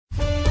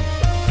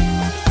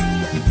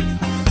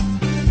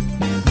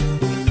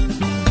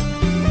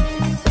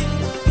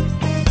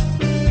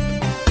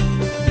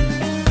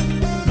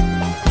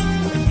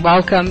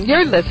Welcome.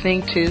 You're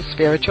listening to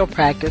Spiritual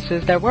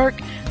Practices That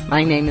Work.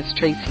 My name is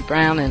Tracy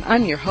Brown, and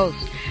I'm your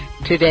host.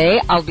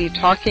 Today, I'll be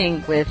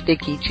talking with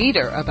Vicki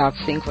Jeter about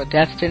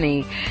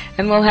Synchrodestiny,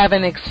 and we'll have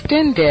an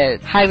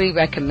extended, highly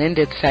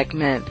recommended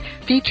segment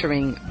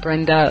featuring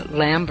Brenda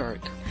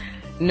Lambert.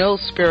 No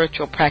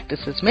spiritual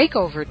practices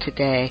makeover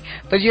today,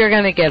 but you're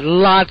going to get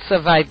lots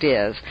of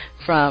ideas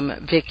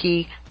from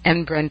Vicki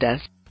and Brenda.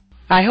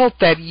 I hope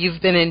that you've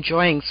been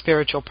enjoying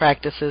Spiritual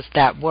Practices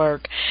That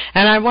Work,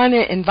 and I want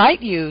to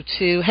invite you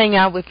to hang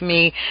out with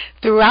me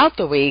throughout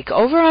the week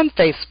over on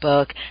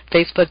Facebook,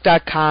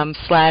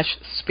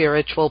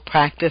 facebook.com/spiritual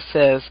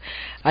practices.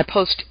 I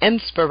post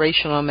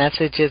inspirational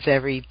messages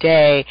every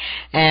day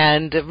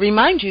and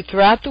remind you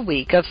throughout the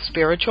week of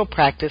spiritual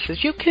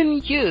practices you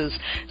can use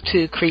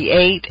to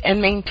create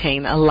and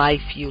maintain a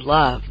life you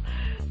love.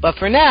 But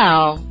for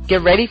now,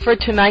 get ready for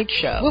tonight's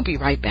show. We'll be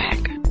right back.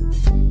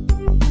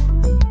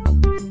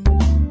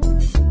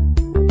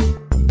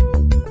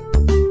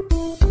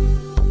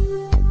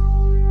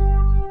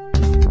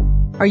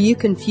 Are you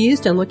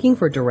confused and looking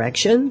for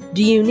direction?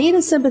 Do you need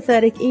a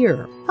sympathetic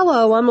ear?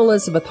 Hello, I'm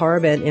Elizabeth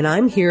Harbin, and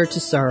I'm here to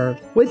serve.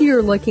 Whether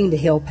you're looking to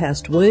heal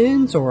past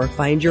wounds or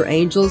find your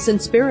angels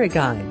and spirit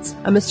guides,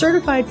 I'm a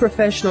certified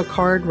professional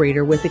card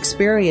reader with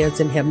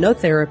experience in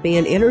hypnotherapy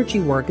and energy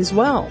work as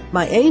well.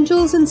 My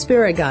angels and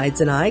spirit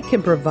guides and I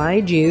can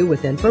provide you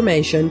with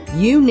information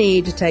you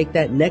need to take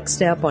that next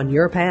step on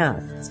your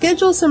path.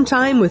 Schedule some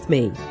time with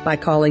me by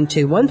calling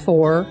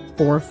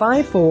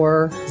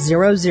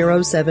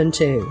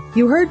 214-454-0072.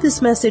 You heard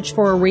this message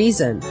for a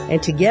reason,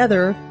 and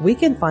together we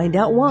can find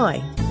out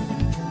why.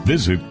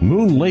 Visit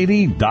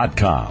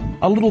moonlady.com,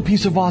 a little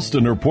piece of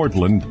Austin or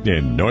Portland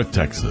in North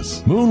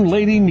Texas.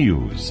 Moonlady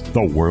News,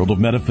 the world of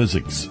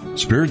metaphysics,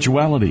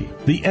 spirituality,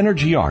 the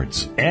energy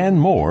arts, and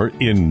more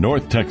in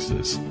North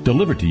Texas.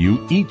 Delivered to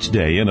you each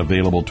day and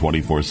available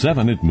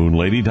 24/7 at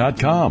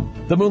moonlady.com.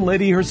 The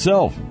Moonlady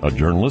herself, a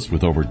journalist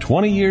with over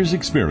 20 years'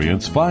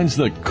 experience, finds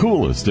the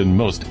coolest and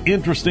most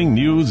interesting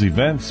news,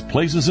 events,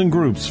 places, and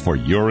groups for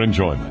your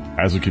enjoyment.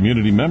 As a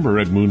community member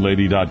at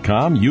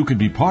moonlady.com, you could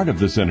be part of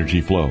this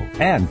energy flow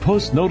and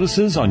post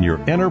notices on your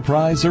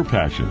enterprise or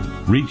passion.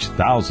 Reach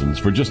thousands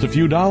for just a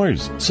few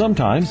dollars,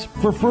 sometimes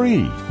for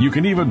free. You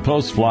can even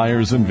post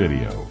flyers and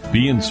video.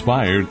 Be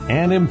inspired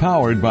and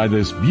empowered by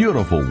this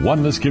beautiful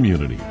oneness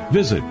community.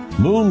 Visit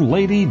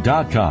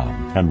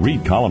moonlady.com and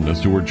read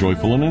columnists who are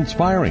joyful and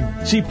inspiring.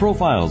 See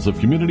profiles of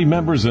community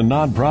members and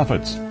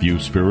nonprofits, view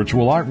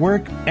spiritual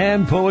artwork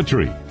and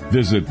poetry.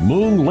 Visit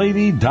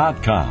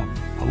moonlady.com,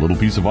 a little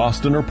piece of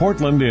Austin or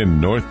Portland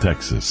in North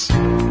Texas.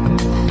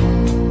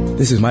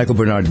 This is Michael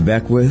Bernard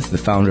Beckwith, the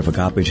founder of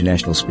Agape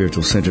International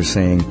Spiritual Center,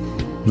 saying,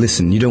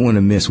 listen, you don't want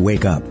to miss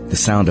Wake Up, the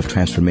sound of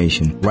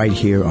transformation, right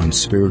here on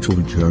Spiritual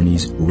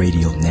Journeys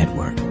Radio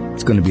Network.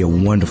 It's going to be a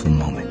wonderful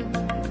moment.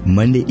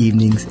 Monday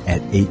evenings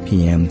at 8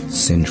 p.m.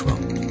 Central.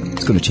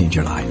 It's going to change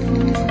your life.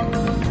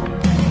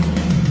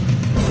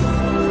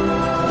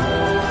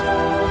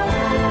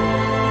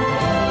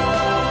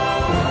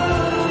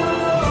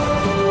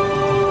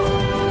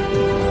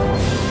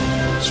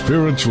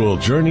 Spiritual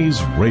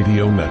Journeys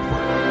Radio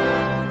Network.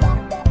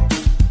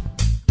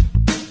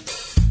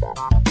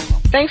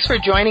 Thanks for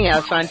joining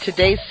us on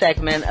today's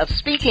segment of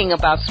Speaking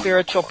About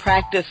Spiritual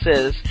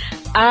Practices.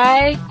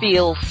 I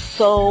feel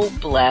so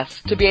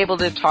blessed to be able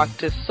to talk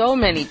to so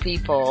many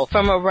people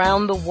from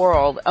around the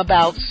world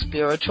about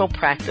spiritual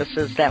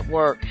practices that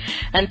work.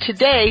 And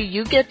today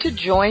you get to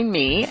join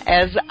me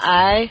as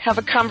I have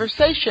a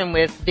conversation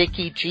with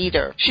Vicki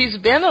Jeter. She's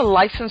been a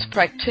licensed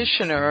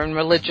practitioner in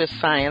religious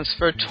science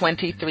for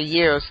 23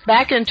 years.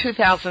 Back in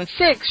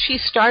 2006, she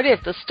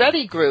started the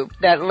study group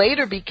that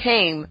later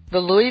became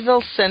the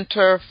Louisville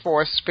Center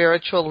for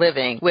Spiritual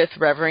Living with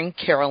Reverend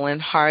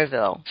Carolyn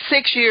Harville.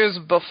 6 years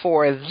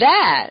before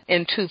that,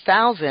 in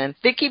 2000,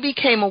 Vicki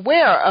became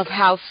aware of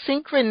how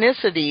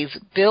synchronicities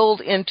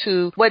build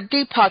into what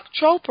Deepak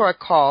Chopra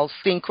calls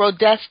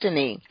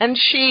synchrodestiny. And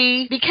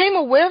she became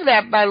aware of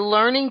that by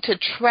learning to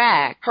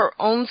track her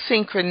own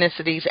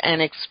synchronicities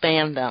and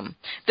expand them.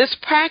 This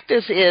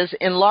practice is,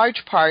 in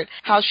large part,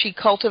 how she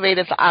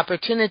cultivated the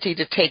opportunity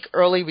to take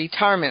early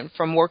retirement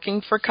from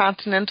working for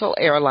Continental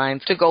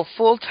Airlines to go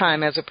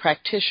full-time as a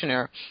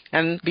practitioner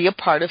and be a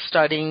part of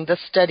starting the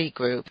study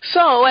group.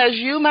 So, as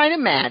you might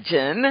imagine,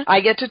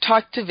 I get to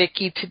talk to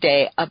Vicki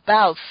today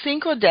about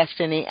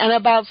Synchrodestiny and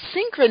about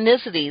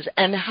synchronicities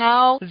and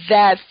how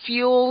that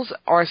fuels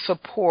or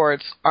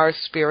supports our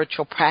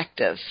spiritual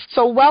practice.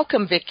 So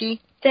welcome,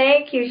 Vicki.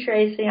 Thank you,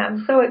 Tracy.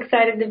 I'm so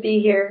excited to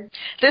be here.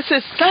 This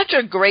is such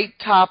a great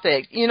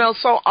topic. You know,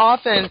 so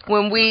often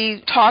when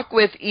we talk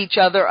with each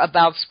other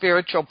about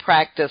spiritual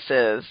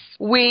practices,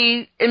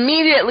 we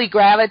immediately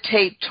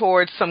gravitate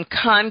towards some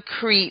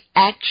concrete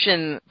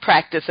action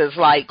practices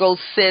like go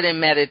sit and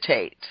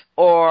meditate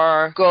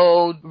or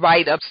go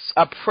write a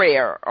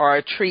prayer or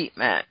a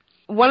treatment.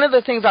 one of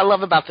the things I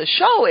love about the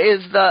show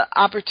is the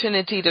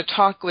opportunity to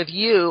talk with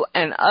you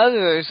and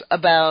others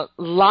about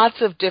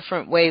lots of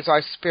different ways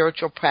our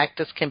spiritual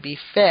practice can be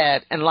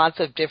fed and lots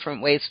of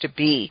different ways to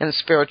be in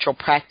spiritual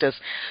practice.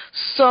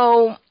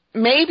 So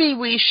maybe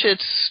we should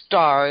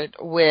start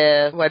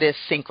with what is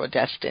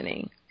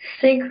Synchrodestiny.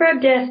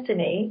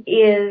 Synchrodestiny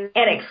is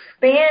an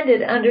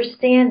expanded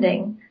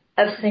understanding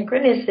of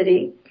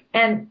synchronicity.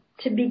 And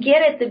to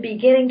begin at the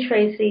beginning,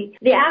 Tracy,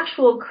 the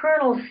actual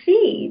kernel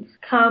seeds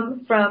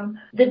come from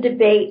the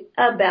debate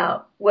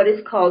about what is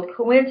called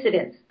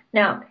coincidence.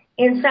 Now,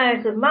 in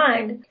Science of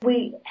Mind,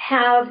 we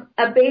have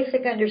a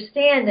basic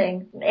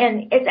understanding,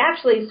 and it's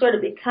actually sort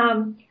of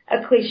become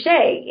a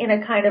cliche in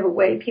a kind of a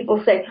way.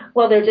 People say,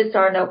 well, there just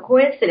are no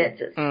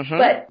coincidences. Mm-hmm.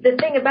 But the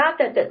thing about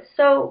that that's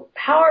so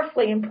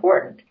powerfully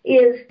important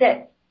is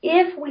that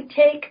if we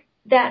take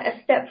that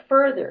a step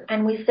further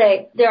and we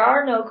say, there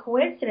are no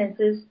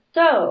coincidences,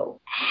 so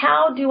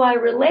how do I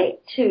relate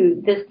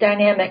to this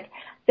dynamic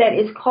that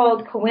is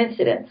called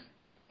coincidence?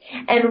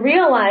 And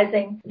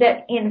realizing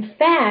that, in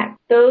fact,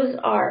 those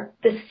are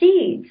the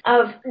seeds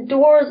of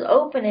doors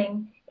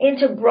opening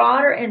into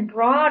broader and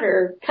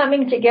broader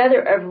coming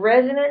together of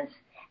resonance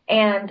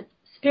and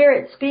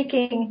spirit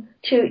speaking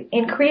to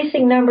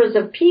increasing numbers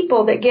of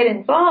people that get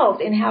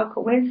involved in how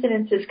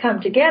coincidences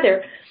come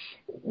together,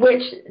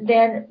 which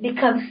then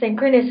becomes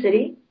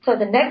synchronicity. So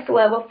the next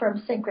level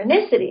from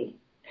synchronicity,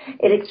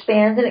 it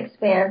expands and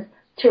expands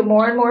to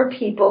more and more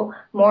people,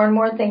 more and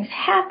more things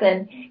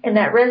happen in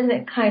that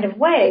resonant kind of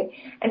way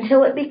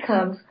until it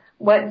becomes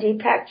what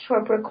Deepak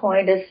Chopra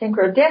coined as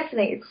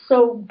synchrodestiny. It's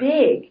so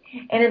big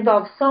and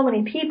involves so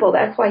many people.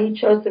 That's why he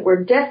chose the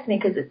word destiny,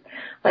 because it's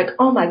like,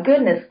 oh my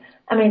goodness,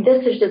 I mean,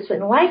 this has just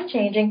been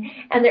life-changing,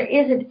 and there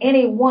isn't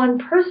any one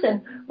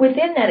person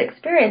within that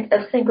experience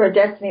of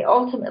synchrodestiny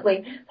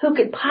ultimately who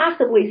could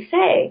possibly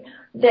say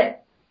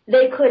that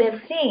they could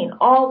have seen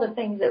all the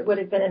things that would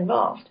have been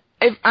involved.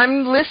 If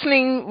I'm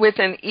listening with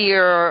an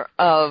ear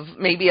of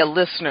maybe a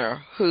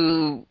listener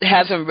who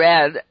hasn't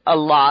read a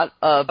lot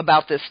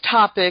about this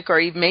topic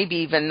or maybe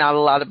even not a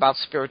lot about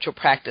spiritual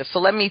practice, so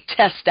let me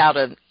test out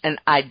an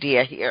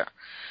idea here.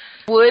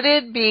 Would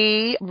it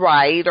be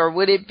right or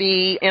would it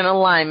be in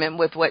alignment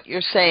with what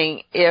you're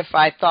saying if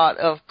I thought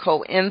of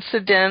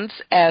coincidence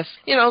as,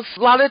 you know,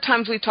 a lot of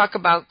times we talk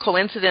about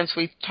coincidence,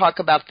 we talk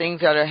about things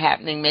that are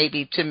happening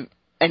maybe to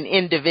an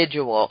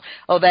individual.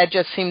 Oh, that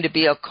just seemed to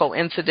be a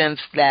coincidence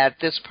that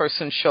this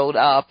person showed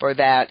up or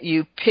that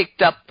you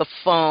picked up the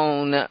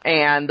phone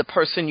and the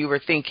person you were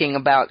thinking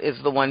about is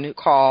the one who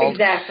called.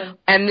 Exactly.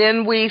 And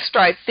then we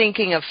start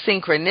thinking of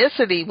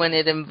synchronicity when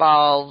it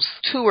involves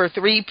 2 or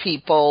 3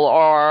 people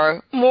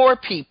or more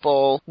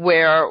people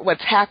where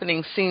what's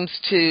happening seems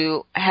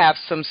to have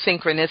some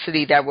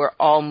synchronicity that we're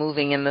all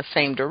moving in the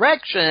same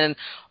direction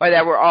or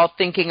that we're all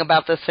thinking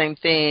about the same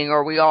thing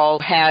or we all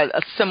had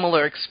a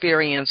similar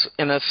experience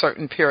in a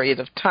certain period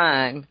of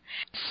time.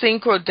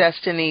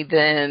 Synchrodestiny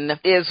then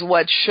is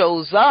what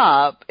shows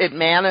up. It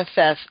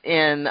manifests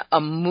in a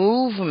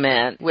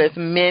movement with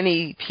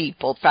many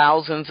people,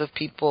 thousands of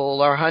people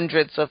or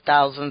hundreds of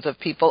thousands of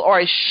people, or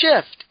a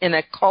shift in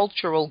a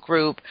cultural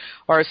group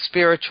or a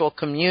spiritual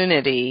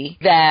community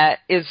that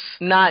is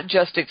not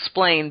just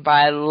explained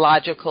by a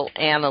logical,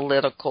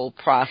 analytical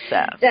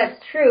process. That's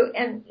true.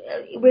 And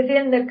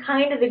within the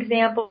kind of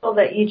example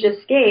that you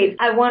just gave,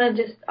 I want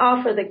to just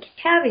offer the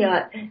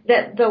caveat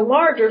that the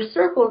larger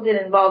circles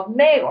it involves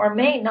may or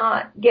may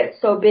not get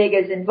so big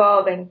as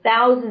involving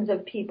thousands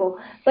of people.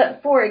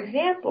 But for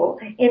example,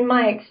 in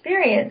my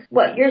experience,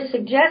 what you're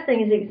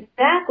suggesting is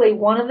exactly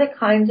one of the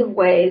kinds of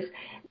ways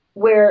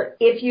where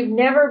if you've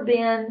never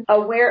been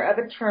aware of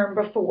a term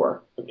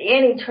before,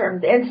 any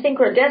term, and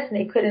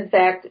synchrodestiny could in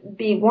fact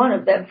be one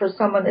of them for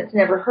someone that's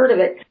never heard of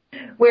it,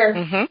 where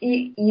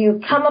you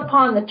come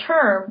upon the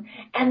term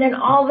and then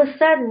all of a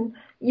sudden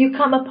you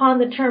come upon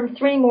the term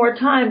 3 more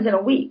times in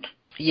a week.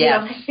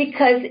 Yeah. You know,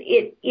 because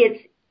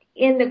it's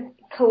in the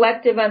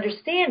collective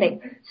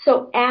understanding.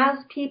 So as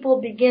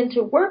people begin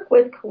to work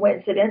with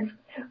coincidence,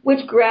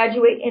 which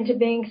graduate into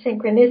being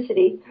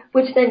synchronicity,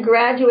 which then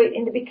graduate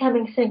into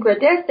becoming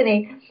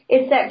synchrodestiny,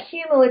 it's that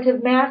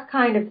cumulative mass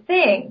kind of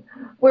thing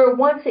where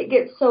once it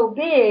gets so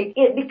big,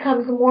 it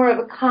becomes more of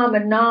a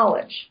common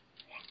knowledge.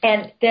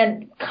 And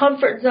then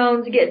comfort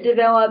zones get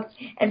developed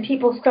and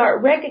people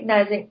start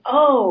recognizing,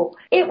 oh,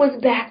 it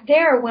was back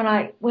there when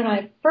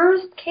I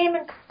first came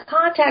in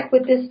contact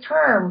with this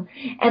term,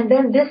 and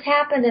then this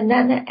happened and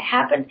then that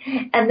happened,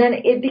 and then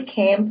it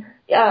became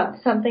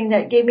something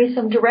that gave me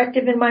some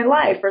directive in my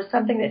life or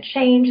something that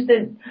changed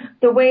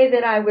the way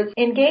that I was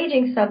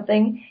engaging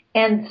something.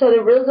 And so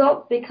the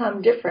results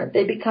become different.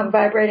 They become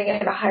vibrating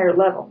at a higher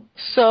level.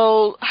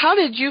 So how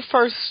did you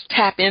first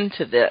tap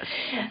into this?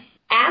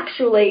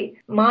 Actually,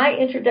 my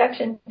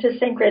introduction to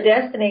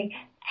Synchrodestiny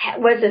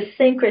was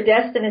a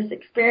synchrodestinous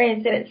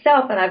experience in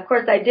itself. And of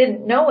course, I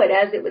didn't know it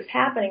as it was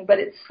happening, but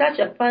it's such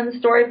a fun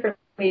story for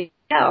me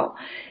to tell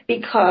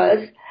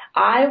because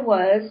I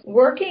was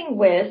working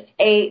with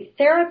a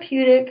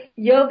therapeutic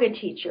yoga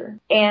teacher,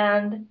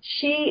 and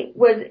she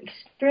was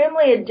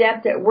extremely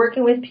adept at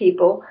working with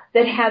people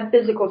that had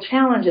physical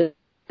challenges.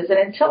 And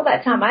until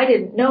that time, I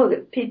didn't know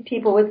that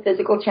people with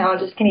physical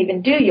challenges can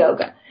even do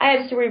yoga. I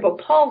have cerebral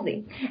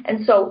palsy,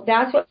 and so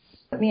that's what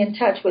put me in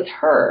touch with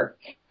her.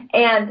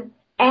 And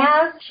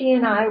as she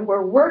and I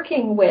were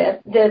working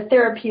with the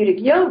therapeutic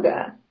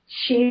yoga,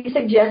 she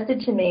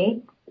suggested to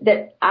me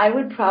that I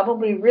would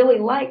probably really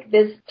like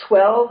this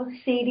 12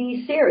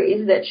 CD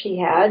series that she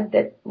had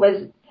that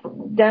was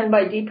done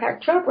by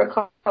Deepak Chopra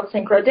called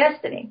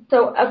Synchrodestiny.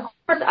 So, of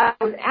course, I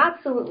was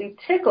absolutely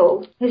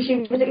tickled because she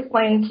was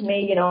explaining to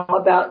me,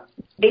 about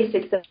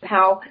basics of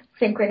how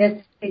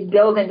synchronicities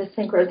build into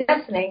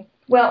Synchrodestiny.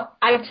 Well,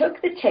 I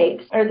took the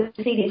tapes, or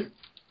the CDs,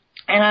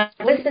 and I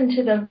listened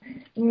to them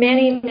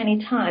many,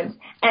 many times.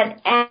 And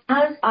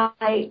as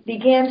I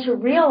began to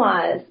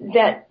realize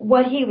that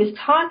what he was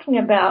talking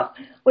about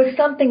was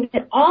something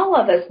that all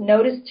of us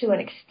notice to an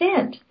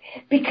extent,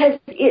 because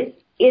it's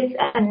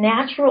a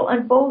natural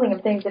unfolding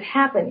of things that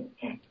happen.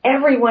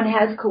 Everyone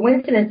has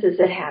coincidences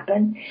that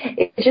happen.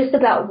 It's just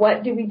about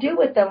what do we do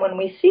with them when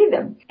we see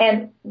them.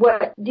 And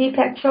what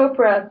Deepak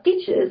Chopra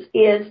teaches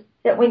is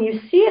that when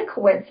you see a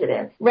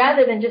coincidence,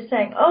 rather than just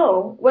saying,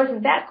 oh,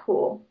 wasn't that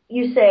cool,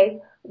 you say,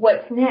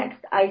 what's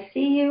next? I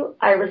see you.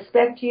 I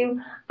respect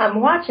you.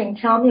 I'm watching.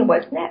 Tell me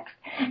what's next.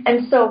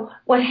 And so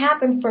what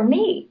happened for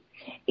me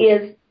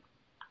is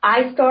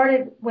I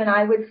started, when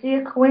I would see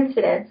a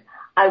coincidence,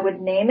 I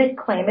would name it,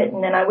 claim it,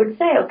 and then I would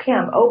say, okay,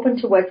 I'm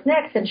open to what's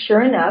next. And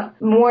sure enough,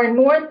 more and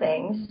more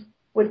things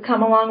would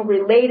come along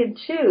related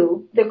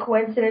to the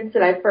coincidence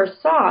that I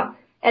first saw.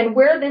 And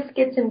where this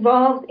gets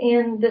involved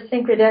in the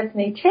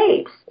Synchrodestiny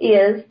tapes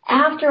is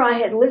after I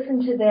had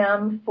listened to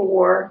them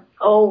for,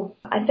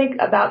 I think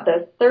about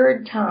the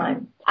third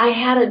time, I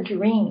had a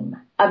dream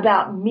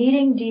about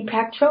meeting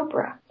Deepak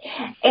Chopra.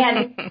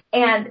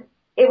 And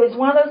it was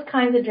one of those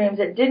kinds of dreams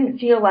that didn't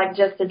feel like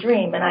just a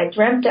dream. And I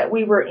dreamt that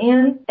we were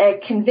in a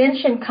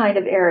convention kind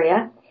of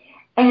area,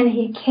 and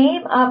he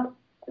came up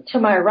to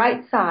my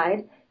right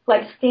side,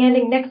 like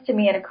standing next to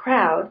me in a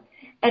crowd,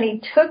 and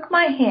he took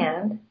my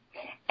hand,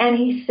 and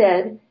he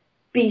said,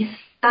 be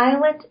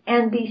silent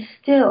and be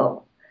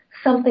still.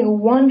 Something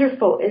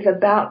wonderful is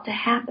about to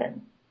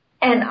happen.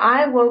 And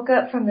I woke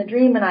up from the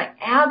dream, and I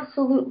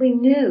absolutely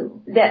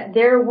knew that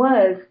there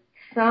was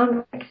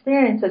some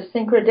experience of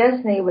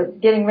Synchrodestiny was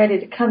getting ready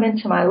to come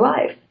into my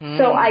life.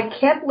 So I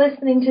kept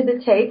listening to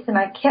the tapes, and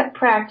I kept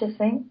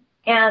practicing.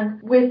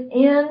 And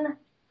within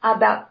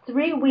about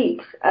 3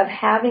 weeks of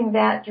having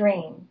that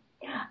dream,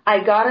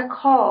 I got a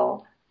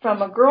call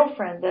from a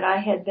girlfriend that I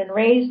had been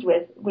raised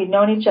with. We'd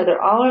known each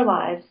other all our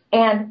lives.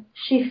 And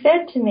she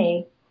said to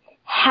me,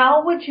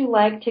 how would you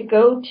like to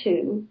go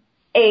to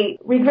a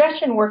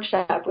regression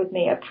workshop with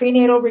me, a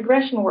prenatal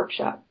regression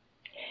workshop?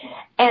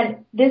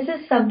 And this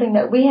is something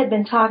that we had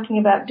been talking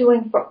about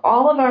doing for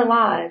all of our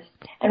lives.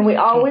 And we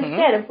always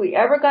said if we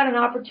ever got an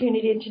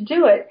opportunity to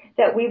do it,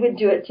 that we would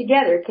do it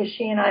together, because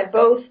she and I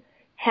both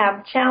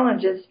have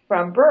challenges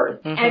from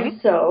birth.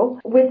 And so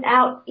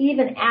without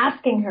even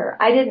asking her,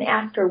 I didn't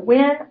ask her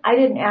when, I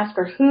didn't ask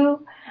her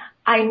who,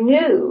 I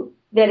knew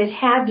that it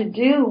had to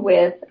do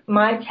with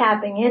my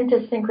tapping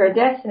into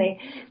Synchrodestiny,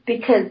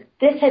 because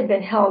this had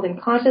been held in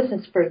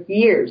consciousness for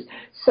years.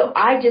 So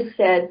I just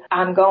said,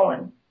 I'm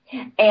going.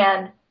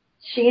 And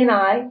she and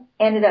I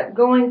ended up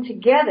going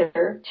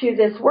together to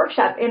this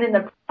workshop. And in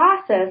the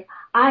process,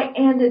 I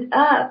ended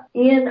up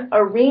in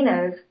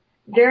arenas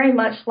very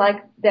much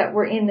like that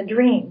were in the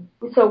dream.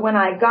 So when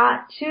I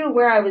got to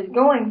where I was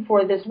going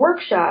for this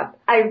workshop,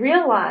 I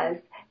realized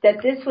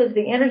that this was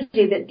the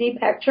energy that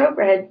Deepak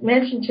Chopra had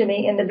mentioned to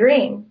me in the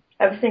dream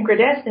of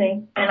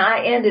Synchrodestiny, and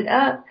I ended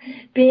up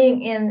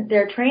being in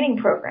their training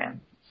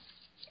program.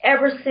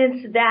 Ever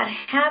since that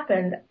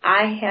happened,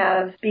 I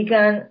have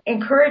begun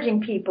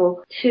encouraging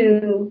people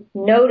to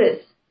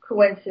notice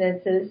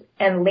coincidences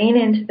and lean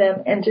into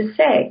them and to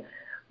say,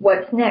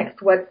 what's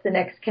next? What's the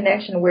next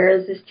connection? Where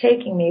is this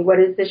taking me? What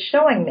is this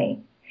showing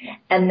me?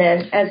 And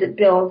then as it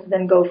builds,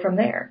 then go from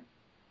there.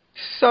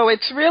 So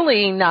it's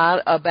really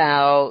not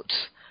about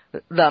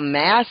the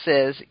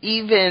masses,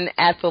 even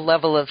at the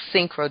level of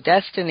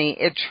Synchrodestiny.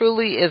 It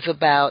truly is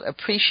about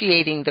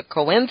appreciating the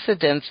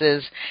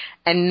coincidences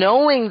and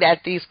knowing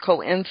that these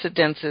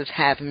coincidences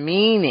have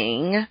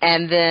meaning,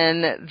 and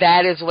then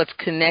that is what's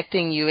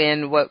connecting you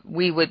in what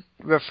we would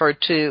refer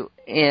to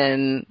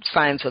in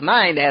Science of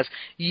Mind as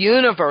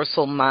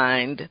universal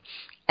mind,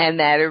 and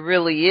that it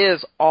really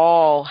is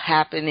all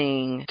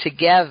happening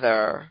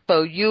together.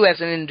 So you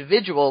as an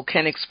individual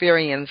can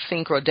experience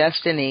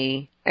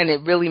Synchrodestiny, and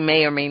it really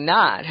may or may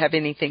not have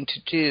anything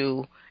to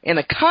do in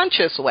a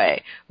conscious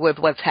way with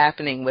what's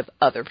happening with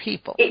other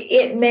people.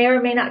 It may or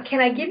may not.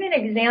 Can I give you an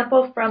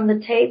example from the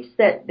tapes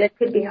that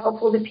could be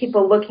helpful to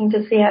people looking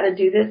to see how to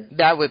do this?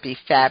 That would be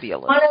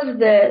fabulous. One of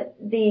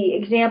the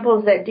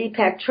examples that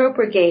Deepak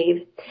Chopra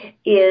gave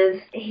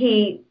is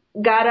he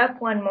got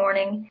up one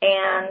morning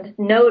and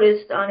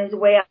noticed on his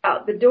way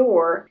out the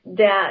door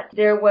that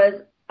there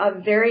was a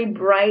very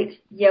bright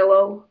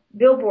yellow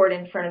billboard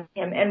in front of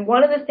him. And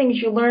one of the things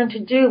you learn to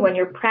do when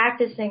you're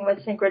practicing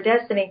with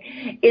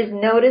Synchrodestiny is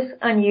notice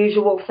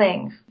unusual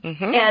things.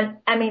 Mm-hmm. And,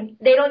 I mean,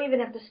 they don't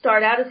even have to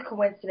start out as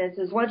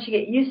coincidences. Once you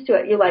get used to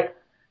it, you're like,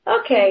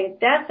 okay,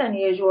 that's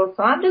unusual,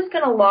 so I'm just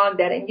going to log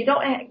that in. You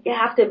don't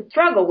have to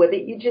struggle with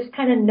it. You just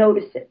kind of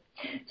notice it.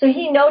 So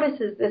he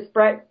notices this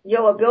bright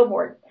yellow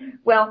billboard.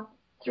 Well,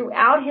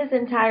 throughout his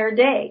entire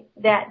day,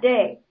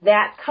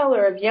 that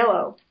color of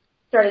yellow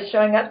started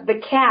showing up.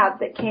 The cab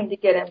that came to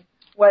get him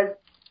was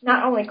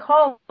not only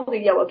called a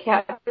yellow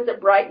cab, it was a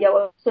bright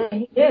yellow, so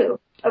he knew,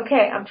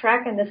 okay, I'm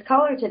tracking this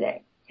color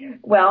today.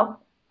 Well,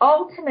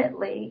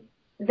 ultimately,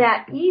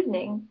 that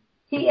evening,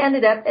 he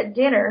ended up at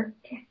dinner,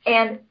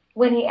 and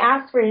when he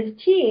asked for his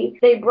tea,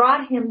 they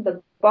brought him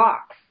the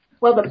box.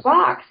 Well, the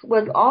box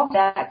was all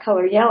that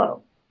color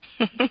yellow.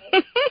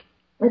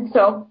 And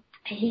so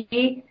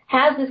he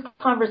has this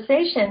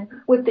conversation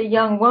with the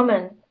young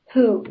woman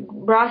who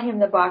brought him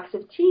the box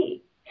of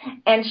tea.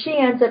 And she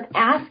ends up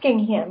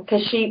asking him,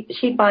 because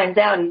she finds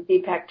out he's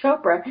Deepak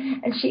Chopra,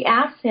 and she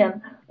asks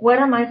him, what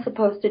am I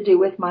supposed to do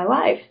with my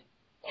life?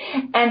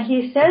 And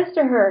he says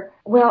to her,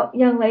 well,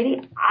 young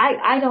lady,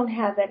 I don't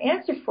have that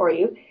answer for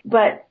you,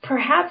 but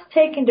perhaps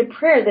take into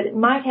prayer that it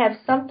might have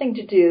something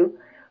to do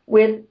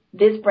with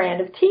this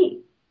brand of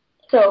tea.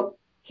 So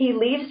he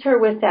leaves her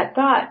with that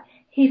thought.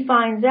 He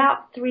finds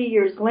out 3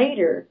 years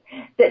later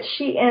that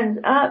she ends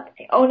up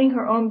owning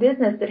her own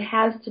business that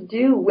has to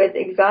do with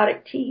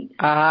exotic teas.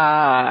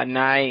 Ah,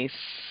 nice.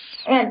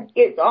 And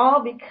it's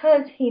all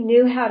because he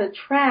knew how to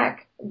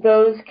track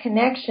those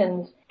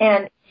connections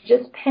and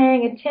just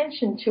paying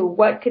attention to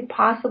what could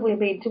possibly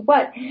lead to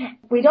what.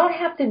 We don't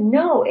have to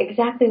know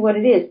exactly what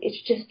it is.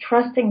 It's just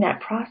trusting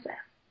that process.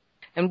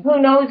 And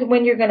who knows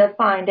when you're going to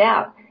find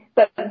out.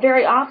 But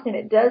very often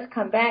it does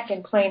come back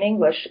in plain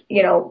English,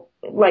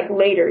 like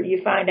later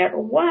you find out,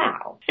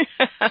 wow.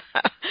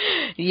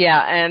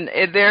 Yeah, and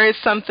there is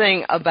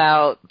something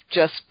about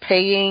just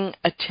paying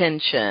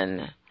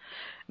attention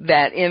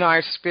that in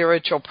our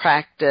spiritual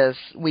practice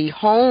we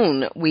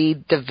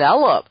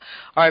develop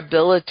our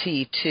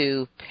ability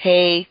to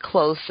pay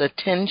close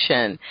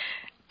attention,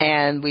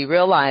 and we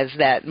realize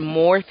that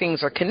more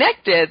things are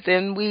connected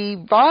than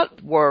we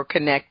thought were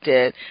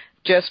connected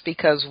just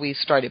because we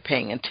started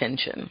paying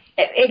attention.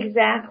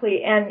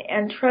 Exactly,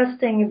 and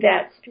trusting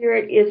that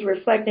Spirit is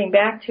reflecting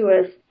back to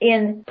us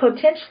in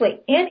potentially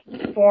any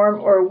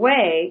form or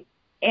way.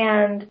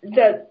 And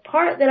the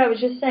part that I was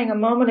just saying a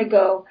moment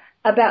ago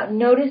about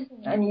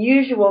noticing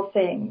unusual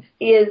things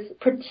is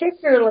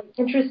particularly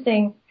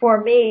interesting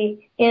for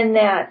me in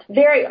that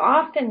very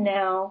often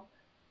now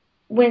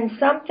when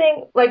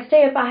something, like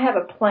say if I have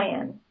a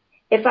plan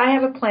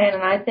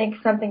and I think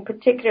something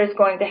particular is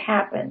going to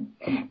happen,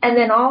 and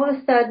then all of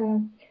a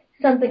sudden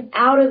something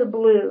out of the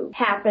blue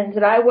happens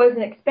that I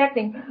wasn't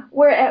expecting,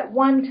 where at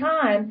one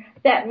time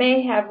that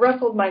may have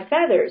ruffled my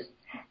feathers,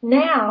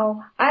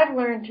 now I've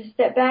learned to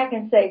step back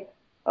and say,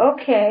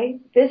 okay,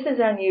 this is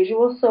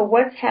unusual, so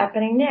what's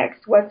happening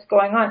next? What's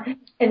going on?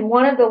 And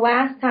one of the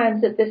last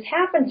times that this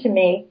happened to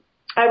me,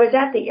 I was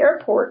at the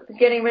airport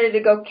getting ready to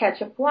go catch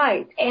a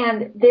flight,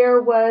 and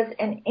there was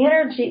an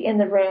energy in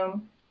the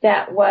room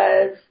that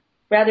was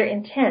rather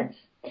intense.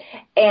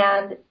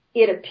 And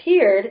it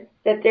appeared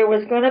that there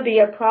was going to be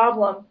a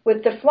problem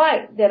with the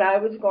flight that I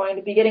was going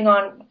to be getting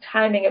on.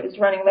 Timing, it was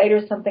running late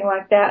or something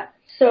like that.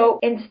 So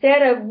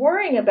instead of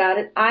worrying about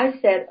it, I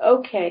said,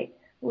 okay,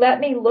 let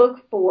me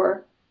look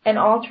for an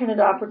alternate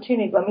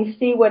opportunity. Let me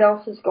see what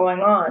else is going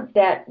on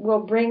that will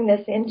bring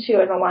this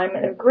into an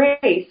alignment of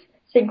grace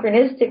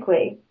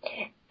synchronistically.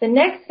 The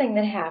next thing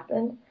that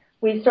happened,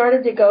 we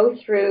started to go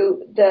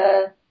through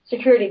the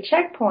security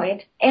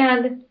checkpoint,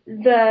 and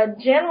the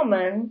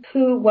gentleman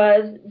who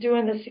was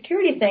doing the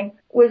security thing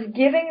was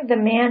giving the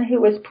man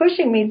who was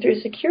pushing me through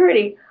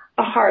security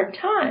a hard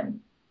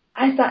time.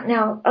 I thought,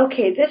 now,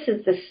 okay, this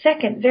is the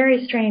second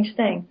very strange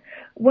thing.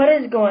 What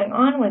is going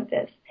on with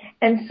this?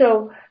 And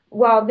so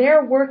while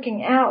they're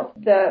working out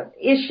the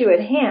issue at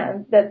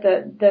hand, that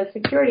the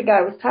security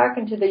guy was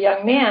talking to the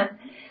young man,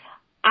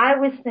 I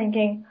was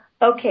thinking,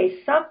 okay,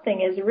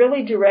 something is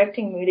really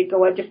directing me to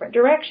go a different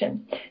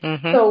direction.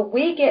 Mm-hmm. So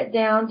we get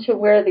down to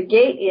where the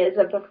gate is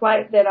of the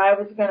flight that I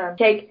was going to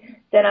take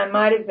that I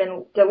might have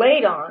been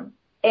delayed on.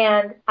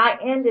 And I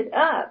ended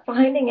up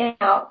finding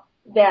out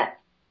that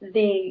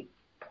the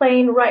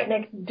plane right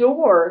next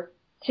door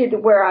to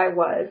where I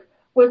was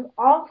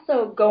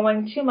also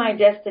going to my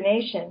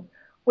destination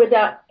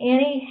without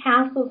any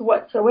hassles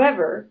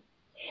whatsoever.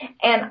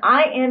 And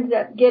I ended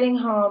up getting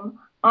home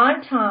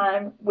on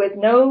time with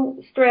no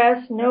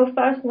stress, no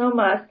fuss, no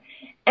muss,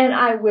 and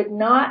I would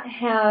not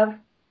have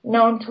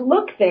known to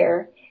look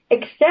there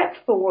except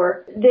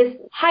for this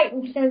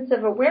heightened sense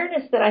of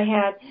awareness that I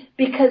had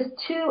because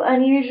two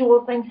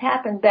unusual things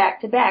happened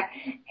back to back.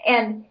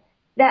 And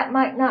that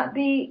might not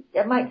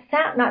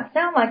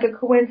sound like a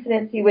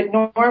coincidence you would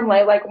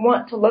normally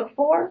want to look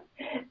for,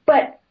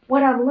 but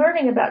what I'm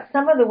learning about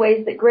some of the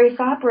ways that grace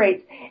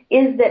operates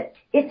is that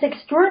it's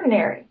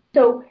extraordinary.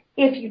 So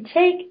if you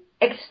take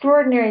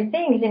extraordinary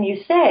things and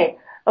you say,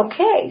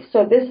 okay,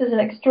 so this is an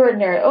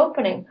extraordinary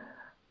opening.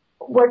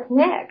 What's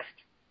next?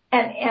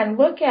 And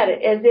look at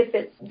it as if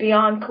it's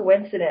beyond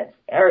coincidence.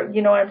 Or,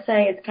 you know what I'm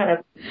saying? It's kind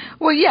of...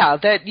 Well, yeah,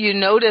 that you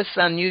notice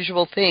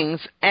unusual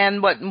things.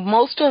 And what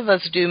most of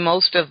us do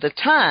most of the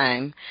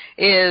time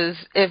is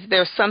if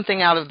there's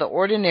something out of the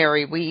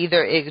ordinary, we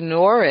either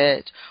ignore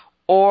it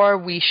or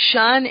we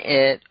shun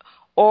it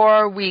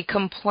or we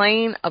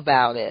complain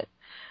about it.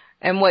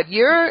 And what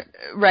you're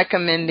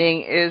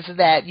recommending is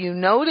that you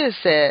notice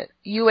it,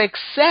 you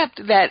accept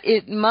that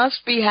it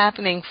must be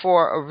happening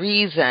for a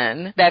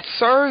reason that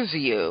serves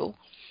you,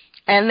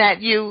 and that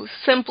you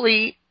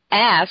simply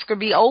ask or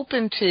be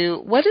open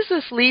to, what is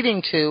this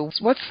leading to?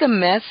 What's the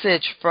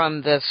message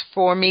from this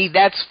for me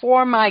that's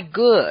for my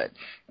good?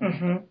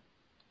 Mm-hmm.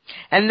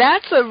 And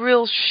that's a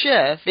real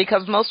shift,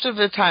 because most of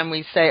the time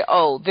we say,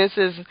 oh, this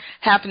is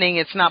happening,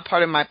 it's not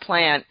part of my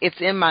plan, it's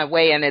in my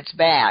way and it's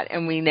bad,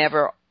 and we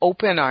never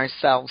open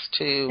ourselves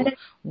to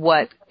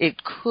what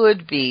it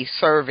could be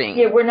serving.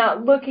 Yeah, we're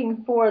not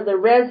looking for the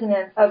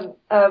resonance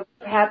of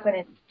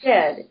happening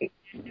instead.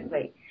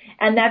 Exactly.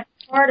 And that's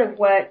part of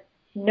what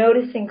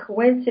noticing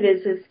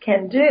coincidences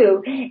can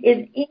do,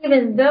 is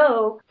even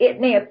though it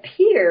may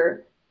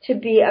appear to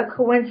be a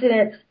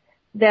coincidence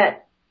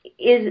that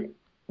is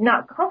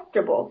not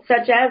comfortable,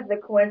 such as the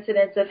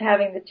coincidence of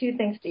having the two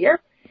things together,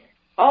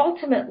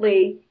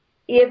 ultimately,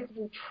 if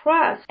we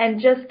trust and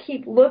just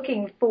keep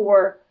looking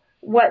for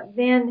what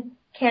then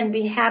can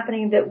be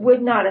happening that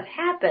would not have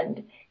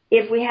happened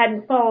if we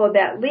hadn't followed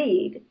that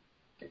lead,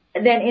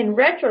 then in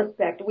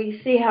retrospect,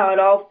 we see how it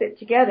all fit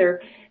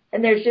together,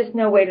 and there's just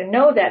no way to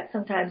know that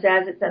sometimes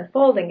as it's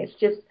unfolding. It's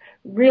just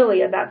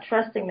really about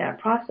trusting that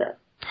process.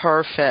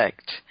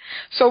 Perfect.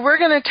 So we're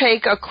going to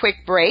take a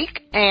quick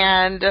break,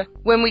 and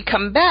when we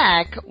come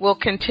back, we'll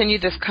continue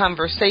this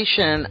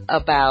conversation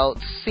about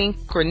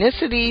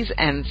synchronicities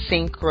and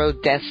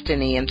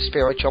synchrodestiny in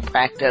spiritual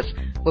practice.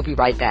 We'll be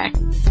right back.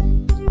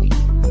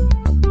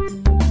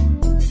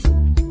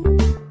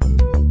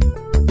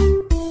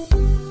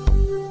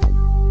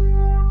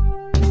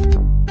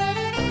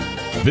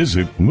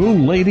 Visit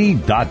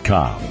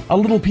moonlady.com, a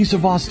little piece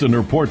of Austin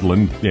or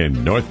Portland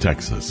in North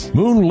Texas.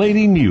 Moon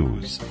Lady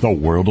News, the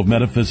world of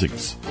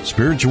metaphysics,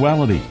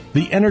 spirituality,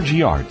 the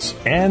energy arts,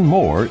 and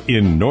more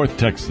in North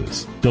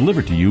Texas.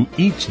 Delivered to you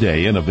each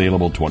day and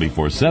available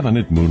 24/7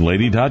 at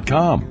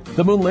moonlady.com.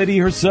 The Moon Lady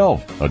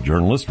herself, a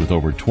journalist with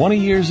over 20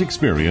 years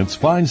experience,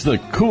 finds the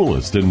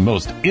coolest and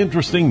most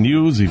interesting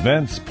news,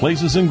 events,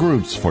 places, and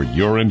groups for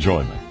your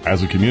enjoyment.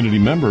 As a community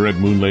member at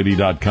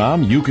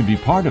moonlady.com, you can be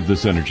part of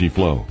this energy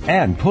flow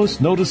and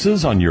post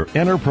notices on your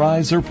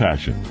enterprise or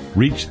passion.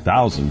 Reach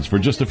thousands for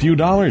just a few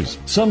dollars,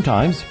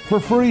 sometimes for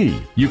free.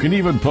 You can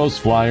even post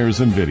flyers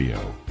and video.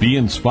 Be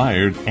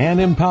inspired and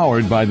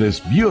empowered by this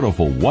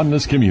beautiful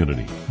oneness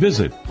community.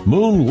 Visit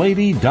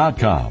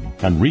moonlady.com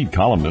and read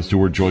columnists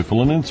who are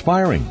joyful and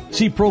inspiring.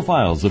 See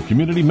profiles of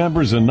community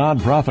members and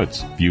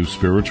nonprofits. View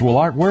spiritual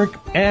artwork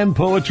and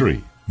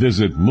poetry.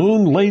 Visit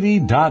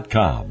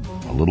moonlady.com,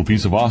 a little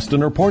piece of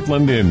Austin or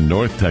Portland in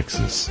North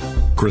Texas.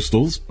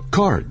 Crystals,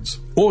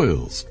 cards,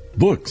 oils,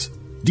 books,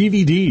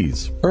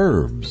 DVDs,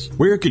 herbs.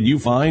 Where can you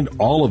find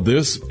all of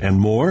this and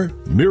more?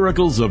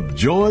 Miracles of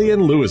Joy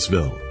in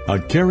Louisville, a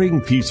caring,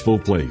 peaceful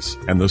place.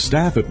 And the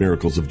staff at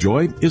Miracles of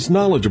Joy is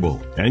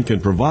knowledgeable and can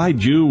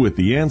provide you with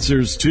the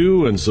answers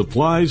to and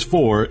supplies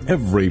for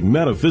every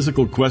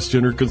metaphysical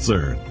question or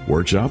concern.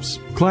 Workshops,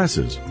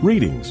 classes,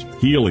 readings,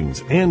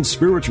 healings, and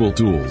spiritual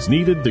tools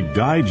needed to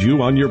guide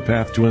you on your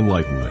path to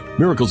enlightenment.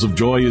 Miracles of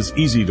Joy is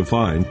easy to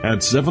find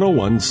at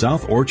 701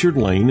 South Orchard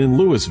Lane in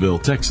Louisville,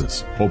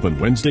 Texas. Open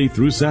Wednesday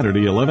through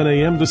Saturday, 11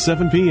 a.m. to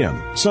 7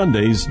 p.m.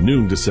 Sundays,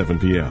 noon to 7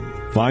 p.m.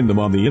 Find them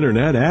on the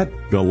internet at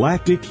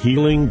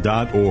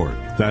galactichealing.org.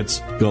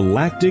 That's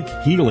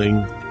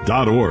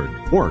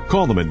galactichealing.org. Or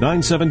call them at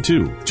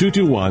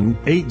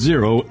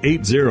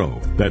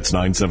 972-221-8080. That's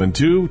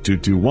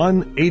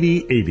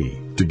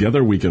 972-221-8080.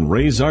 Together we can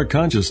raise our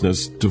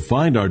consciousness to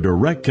find our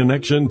direct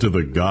connection to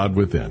the God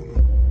within.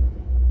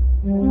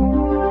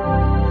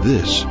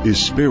 This is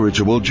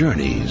Spiritual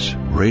Journeys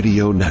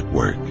Radio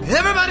Network.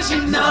 Everybody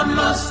sing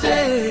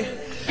Namaste,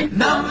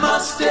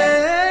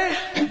 Namaste,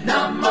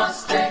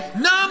 Namaste, Namaste,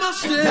 Namaste,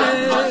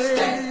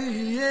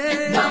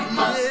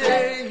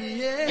 Namaste,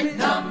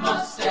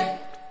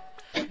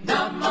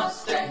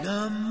 Namaste,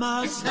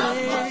 Namaste,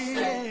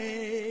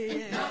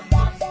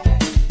 Namaste.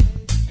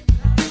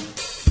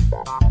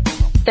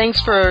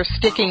 Thanks for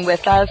sticking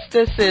with us.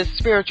 This is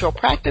Spiritual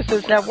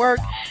Practices Network.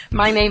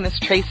 My name is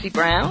Tracy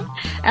Brown,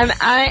 and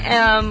I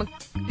am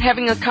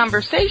having a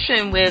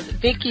conversation with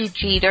Vicki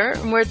Jeter,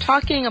 and we're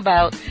talking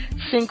about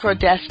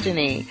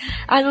Synchrodestiny.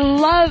 I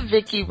love,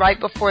 Vicki, right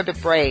before the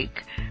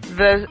break,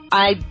 the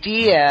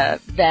idea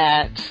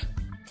that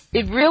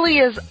it really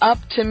is up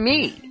to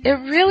me. It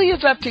really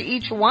is up to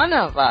each one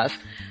of us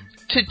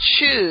to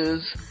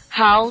choose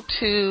how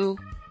to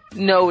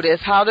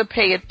notice, how to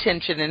pay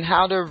attention, and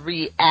how to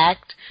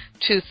react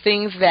to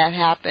things that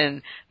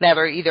happen that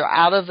are either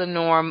out of the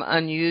norm,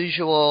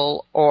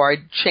 unusual, or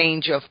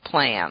change of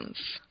plans.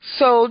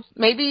 So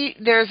maybe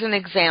there's an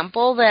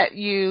example that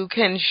you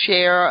can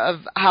share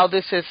of how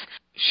this has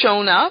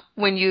shown up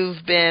when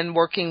you've been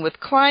working with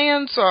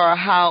clients, or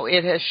how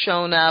it has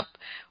shown up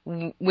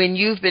when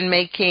you've been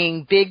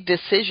making big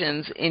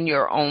decisions in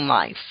your own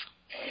life.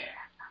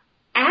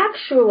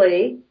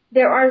 Actually,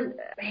 there are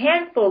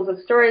handfuls of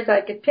stories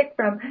I could pick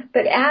from,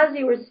 but as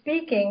you were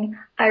speaking,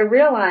 I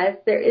realized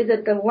there is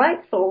a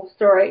delightful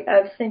story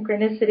of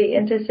synchronicity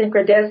into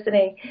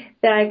synchrodestiny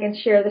that I can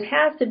share that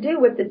has to do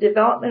with the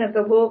development of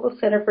the Louisville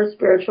Center for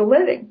Spiritual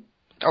Living.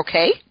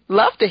 Okay,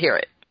 love to hear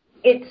it.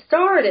 It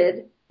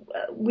started,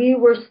 we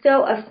were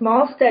still a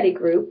small study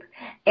group,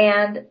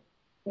 and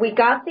we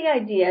got the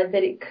idea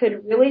that it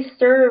could really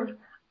serve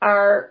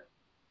our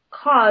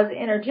cause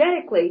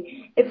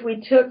energetically if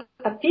we took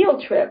a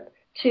field trip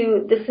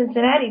to the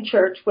Cincinnati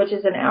church, which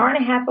is an hour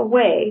and a half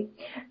away,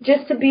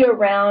 just to be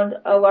around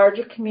a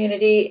larger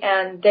community,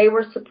 and they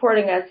were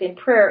supporting us in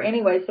prayer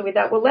anyway. So we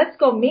thought, well, let's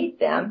go meet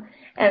them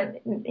and,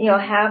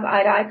 have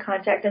eye-to-eye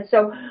contact. And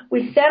so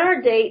we set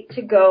our date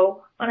to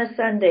go on a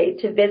Sunday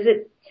to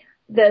visit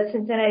the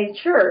Cincinnati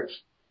church.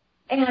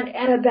 And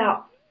at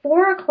about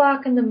 4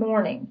 o'clock in the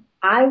morning,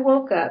 I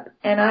woke up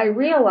and I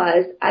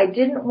realized I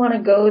didn't want to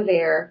go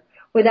there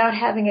without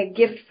having a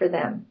gift for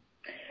them,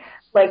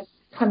 like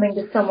coming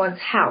to someone's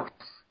house.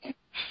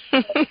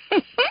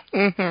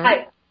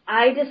 Mm-hmm.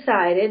 I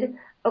decided,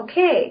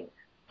 okay,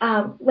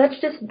 let's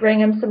just bring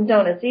them some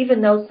donuts,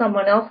 even though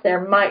someone else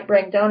there might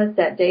bring donuts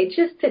that day,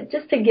 just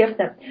to gift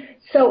them.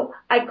 So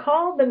I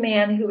called the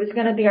man who was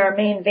going to be our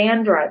main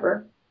van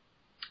driver,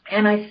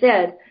 and I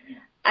said,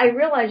 I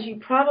realize you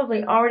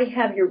probably already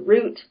have your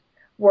route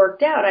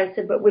worked out. I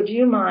said, but would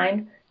you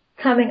mind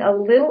coming a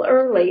little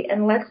early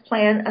and let's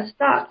plan a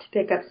stop to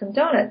pick up some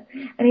donuts?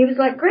 And he was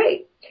like,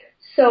 great.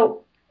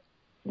 So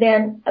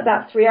then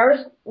about 3 hours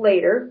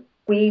later,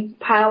 we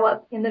pile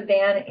up in the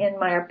van in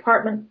my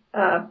apartment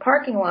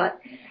parking lot.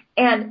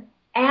 And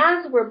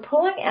as we're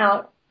pulling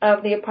out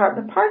of the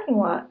apartment parking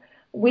lot,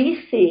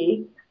 we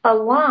see a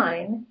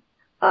line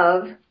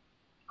of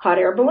hot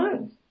air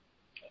balloons.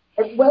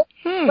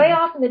 Way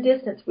off in the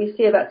distance, we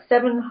see about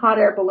 7 hot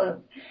air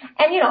balloons.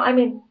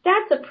 And,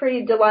 that's a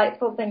pretty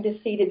delightful thing to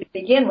see to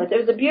begin with. It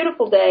was a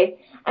beautiful day,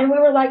 and we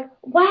were like,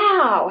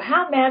 wow,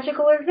 how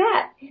magical is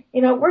that?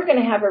 We're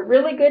going to have a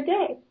really good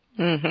day.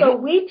 Mm-hmm. So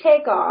we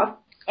take off,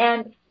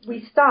 and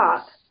we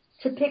stop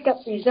to pick up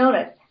these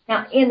donuts.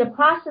 Now, in the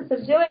process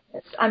of doing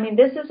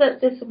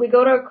this, we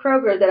go to a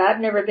Kroger that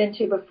I've never been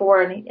to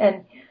before,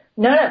 and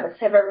none of us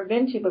have ever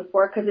been to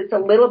before because it's a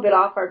little bit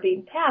off our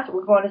beaten path.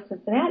 We're going to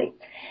Cincinnati.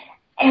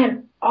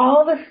 And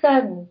all of a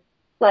sudden,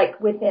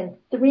 like within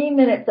 3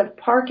 minutes of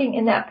parking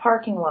in that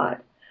parking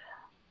lot,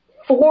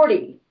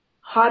 40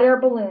 hot air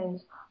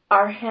balloons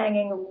are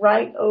hanging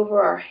right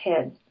over our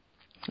heads.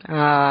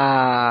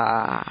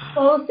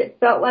 Close, it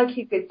felt like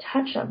you could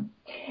touch them.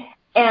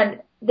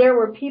 And there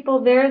were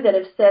people there that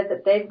have said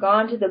that they've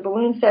gone to the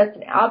Balloon Fest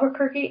in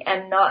Albuquerque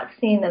and not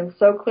seen them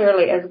so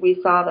clearly as we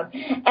saw them.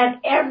 And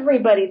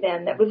everybody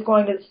then that was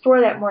going to the store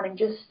that morning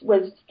just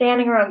was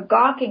standing around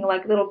gawking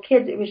like little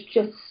kids. It was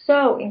just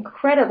so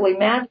incredibly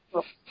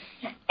magical.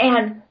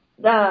 And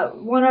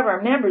one of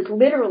our members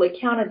literally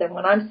counted them.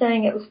 When I'm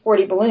saying it was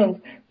 40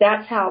 balloons,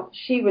 that's how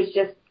she was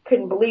just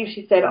couldn't believe.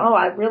 She said, oh,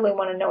 I really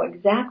want to know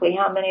exactly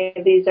how many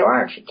of these there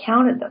are. And she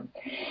counted them.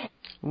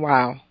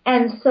 Wow.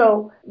 And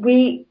so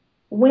we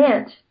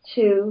went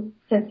to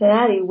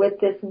Cincinnati with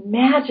this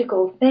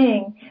magical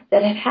thing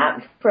that had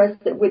happened for us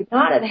that would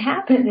not have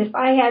happened if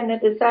I hadn't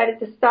decided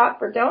to stop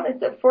for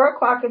donuts at 4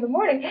 o'clock in the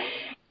morning.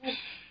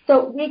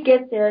 So we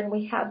get there and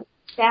we have a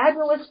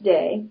fabulous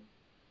day.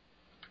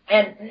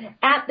 And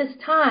at this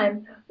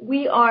time,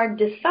 we are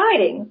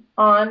deciding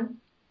on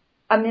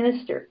a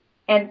minister.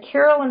 And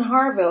Carolyn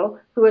Harville,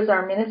 who is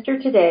our minister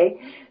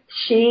today,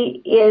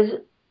 she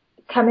is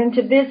coming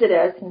to visit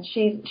us, and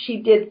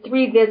she did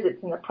 3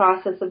 visits in the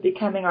process of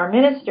becoming our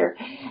minister.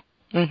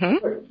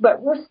 Mm-hmm.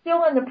 But we're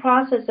still in the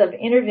process of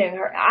interviewing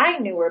her. I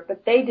knew her,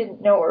 but they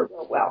didn't know her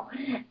real well.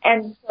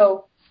 And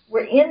so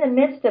we're in the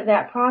midst of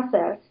that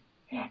process,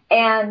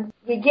 and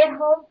we get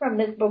home from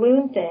this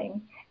balloon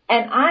thing,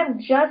 and I'm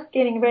just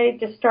getting ready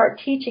to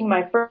start teaching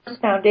my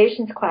first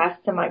foundations class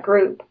to my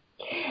group.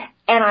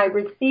 And I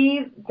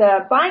received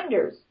the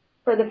binders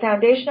for the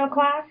foundational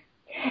class.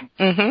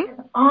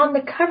 Mm-hmm. On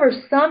the cover,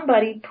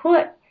 somebody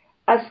put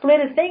a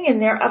slitted thing in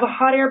there of a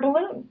hot air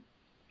balloon.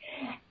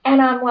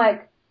 And I'm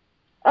like,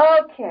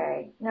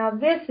 okay, now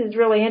this is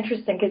really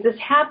interesting because this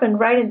happened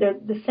right in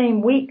the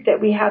same week that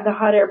we had the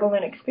hot air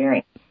balloon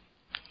experience.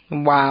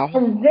 Wow.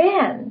 And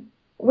then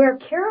where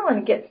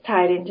Carolyn gets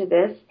tied into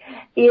this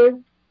is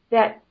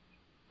that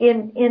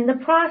in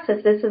the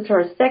process, this is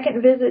her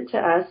second visit to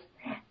us,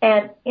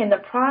 and in the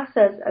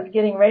process of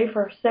getting ready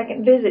for her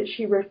second visit,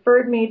 she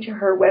referred me to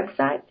her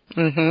website.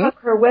 Mm-hmm.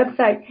 Her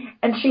website,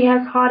 and she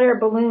has hot air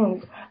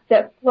balloons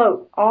that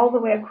float all the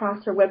way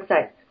across her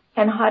website.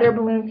 And hot air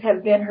balloons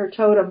have been her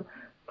totem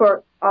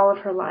for all of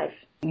her life.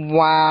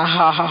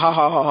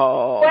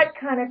 Wow. What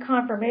kind of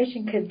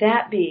confirmation could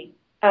that be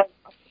of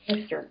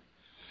Mr.?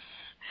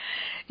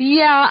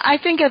 Yeah, I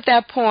think at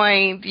that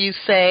point you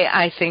say,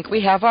 I think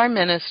we have our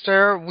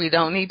minister. We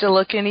don't need to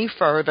look any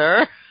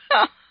further.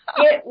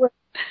 It was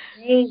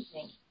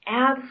amazing.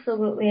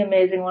 Absolutely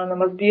amazing. One of the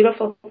most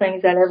beautiful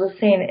things I'd ever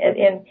seen.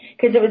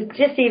 Because it was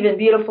just even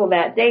beautiful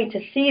that day to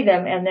see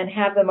them and then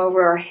have them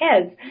over our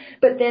heads.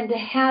 But then to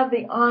have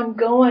the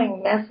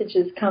ongoing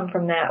messages come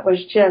from that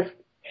was just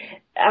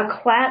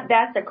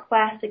that's a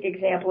classic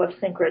example of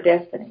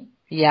synchrodestiny.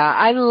 Yeah,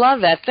 I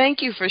love that.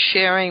 Thank you for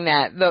sharing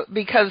that,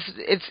 because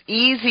it's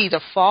easy to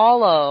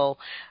follow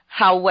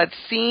how what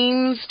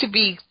seems to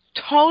be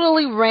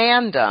totally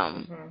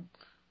random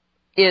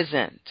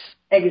isn't.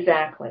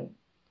 Exactly.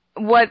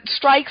 What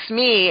strikes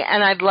me,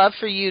 and I'd love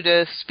for you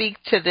to speak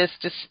to this,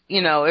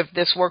 if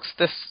this works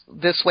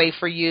this way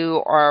for you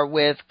or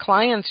with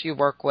clients you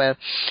work with,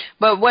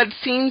 but what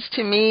seems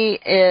to me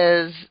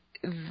is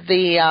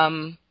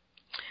the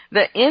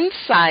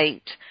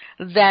insight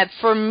that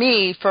for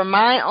me, for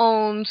my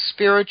own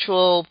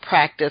spiritual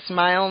practice,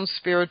 my own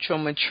spiritual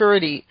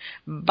maturity,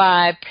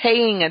 by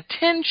paying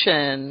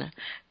attention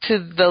to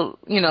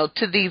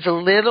to these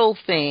little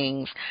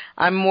things,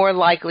 I'm more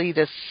likely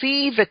to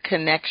see the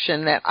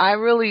connection that I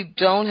really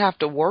don't have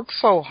to work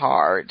so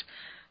hard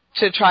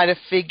to try to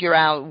figure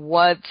out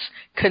what's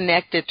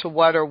connected to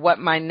what or what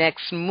my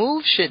next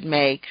move should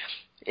make.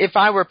 If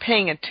I were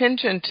paying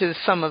attention to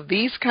some of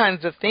these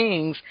kinds of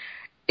things,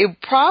 it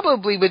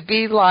probably would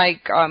be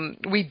like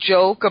we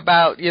joke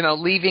about,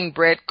 leaving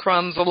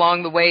breadcrumbs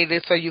along the way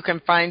so you can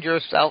find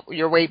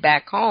your way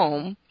back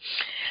home.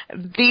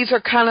 These are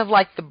kind of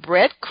like the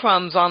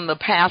breadcrumbs on the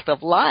path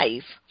of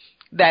life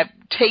that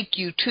take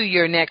you to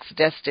your next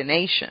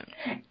destination.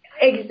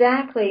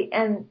 Exactly.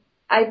 And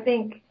I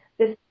think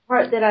this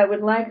part that I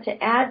would like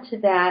to add to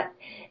that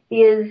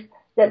is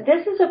that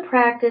this is a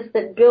practice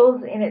that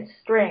builds in its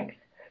strength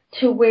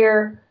to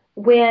where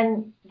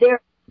when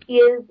there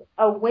is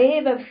a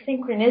wave of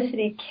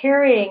synchronicity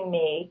carrying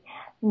me,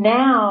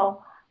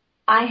 now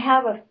I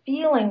have a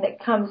feeling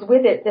that comes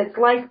with it that's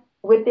like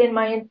within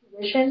my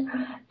intuition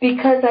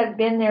because I've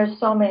been there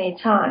so many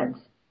times.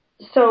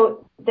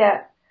 So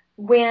that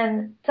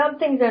when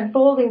something's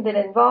unfolding that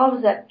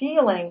involves that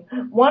feeling,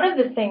 one of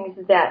the things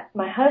that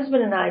my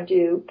husband and I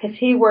do, because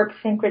he works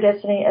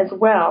synchrodestiny as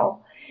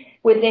well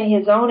within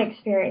his own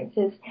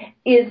experiences,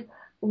 is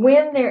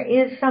when there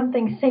is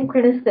something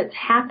synchronous that's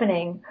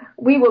happening,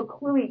 we will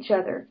clue each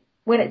other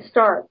when it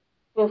starts.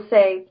 We'll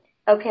say,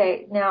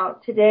 okay, now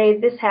today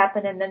this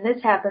happened and then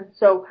this happened,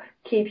 so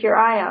keep your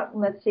eye out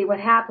and let's see what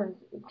happens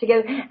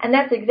together. And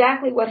that's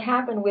exactly what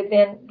happened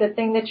within the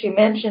thing that you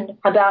mentioned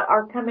about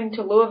our coming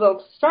to Louisville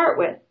to start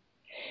with.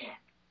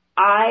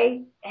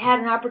 I had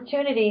an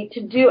opportunity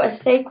to do a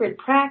sacred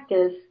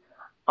practice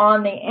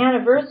on the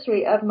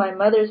anniversary of my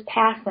mother's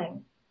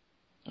passing.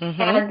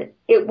 Mm-hmm. And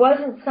it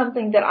wasn't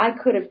something that I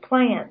could have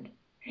planned.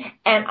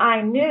 And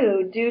I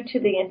knew, due to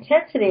the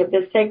intensity of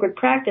this sacred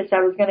practice I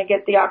was going to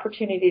get the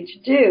opportunity to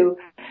do,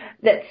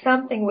 that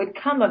something would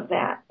come of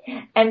that.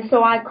 And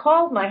so I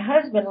called my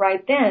husband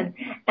right then,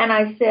 and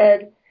I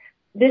said,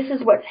 this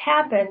is what's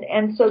happened,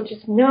 and so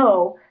just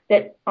know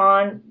that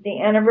on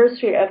the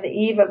anniversary of the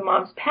eve of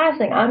Mom's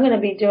passing, I'm going to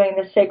be doing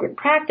this sacred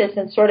practice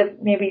and sort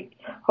of maybe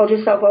hold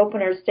yourself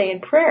open or stay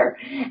in prayer.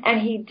 And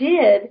he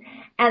did,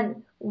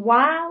 and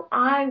while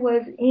I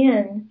was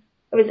in,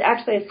 it was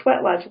actually a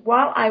sweat lodge,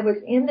 while I was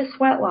in the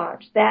sweat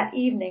lodge that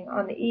evening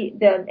on the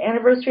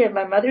anniversary of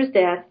my mother's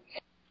death,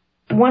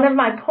 one of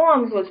my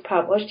poems was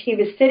published. He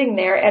was sitting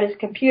there at his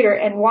computer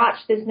and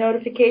watched this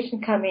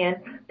notification come in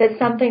that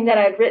something that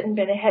I'd written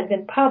had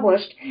been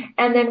published.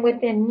 And then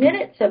within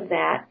minutes of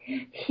that,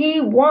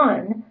 he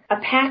won a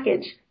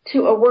package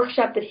to a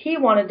workshop that he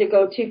wanted to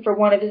go to for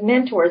one of his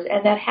mentors.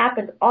 And that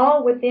happened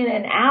all within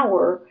an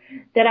hour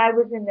that I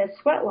was in this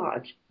sweat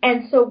lodge.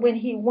 And so when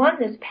he won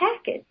this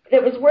package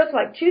that was worth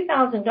like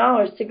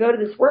 $2,000 to go to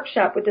this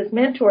workshop with this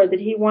mentor that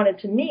he wanted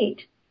to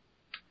meet,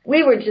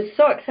 we were just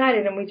so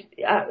excited, and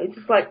it's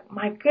just like,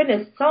 my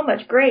goodness, so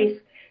much grace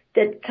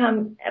that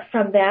come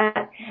from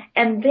that.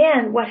 And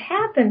then what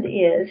happened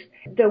is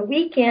the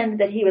weekend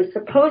that he was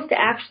supposed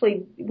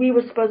to we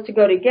were supposed to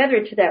go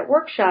together to that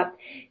workshop,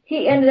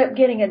 he ended up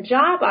getting a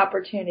job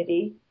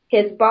opportunity.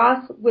 His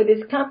boss with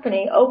his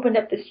company opened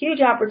up this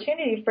huge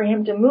opportunity for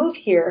him to move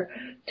here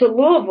to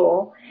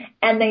Louisville,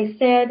 and they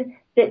said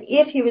that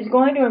if he was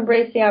going to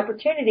embrace the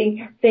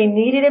opportunity, they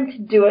needed him to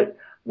do it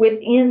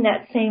within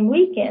that same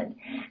weekend.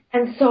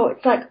 And so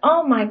it's like,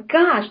 oh my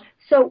gosh,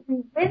 so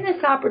we win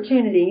this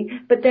opportunity,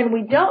 but then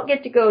we don't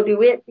get to go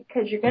do it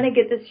because you're going to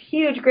get this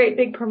huge, great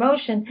big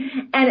promotion.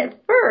 And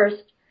at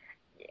first,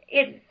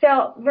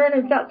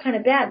 Vernon felt kind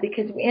of bad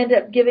because we ended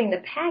up giving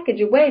the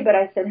package away, but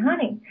I said,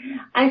 honey,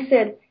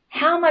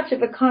 how much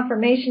of a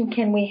confirmation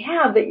can we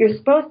have that you're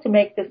supposed to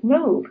make this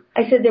move?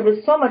 I said, there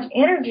was so much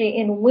energy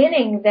in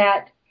winning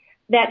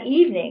that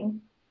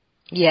evening.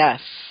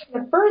 Yes.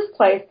 In the first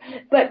place,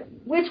 but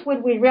which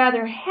would we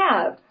rather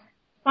have?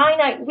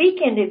 finite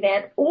weekend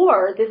event,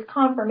 or this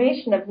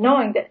confirmation of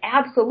knowing that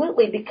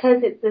absolutely,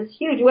 because it's this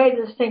huge wave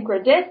of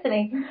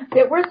synchrodestiny,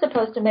 that we're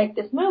supposed to make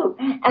this move.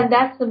 And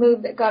that's the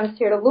move that got us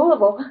here to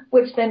Louisville,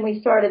 which then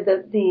we started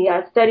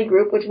the study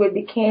group, which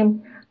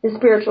became the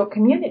spiritual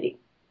community.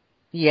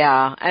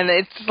 Yeah, and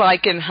it's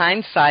like in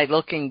hindsight,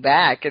 looking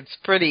back, it's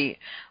pretty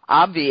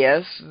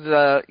obvious.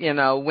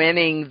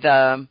 Winning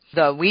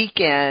the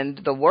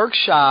weekend, the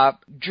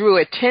workshop drew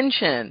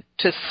attention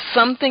to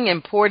something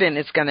important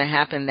is going to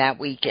happen that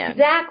weekend.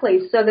 Exactly,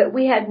 so that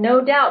we had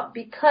no doubt,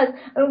 because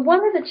what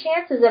are the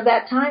chances of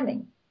that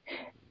timing?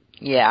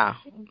 Yeah,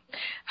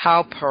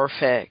 how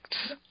perfect.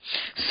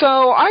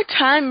 So our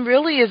time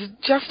really is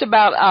just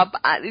about up.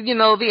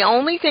 The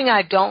only thing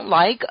I don't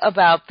like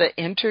about the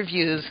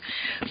interviews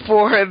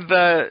for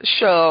the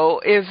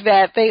show is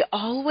that they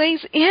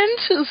always end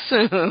too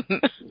soon.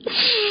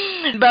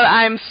 But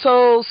I'm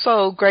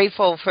so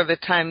grateful for the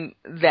time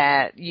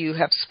that you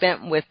have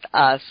spent with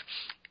us.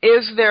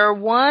 Is there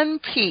one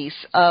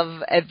piece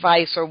of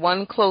advice or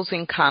one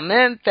closing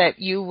comment that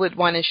you would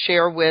want to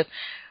share with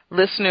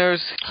listeners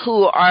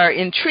who are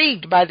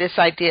intrigued by this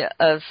idea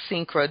of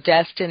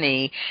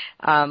synchrodestiny?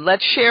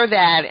 Let's share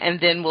that, and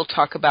then we'll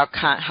talk about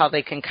how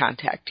they can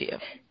contact you.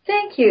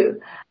 Thank you.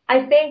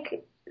 I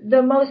think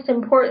the most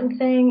important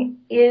thing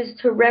is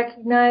to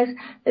recognize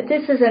that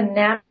this is a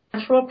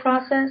natural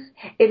process.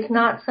 It's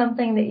not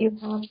something that you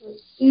have to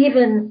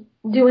even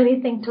do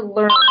anything to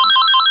learn.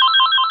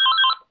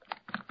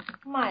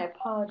 My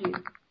apologies.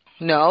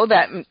 No,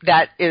 that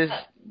is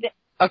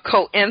a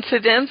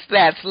coincidence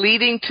that's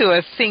leading to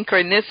a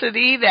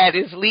synchronicity that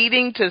is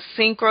leading to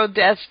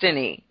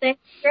synchrodestiny. Thank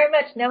you very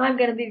much. Now I'm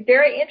going to be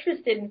very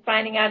interested in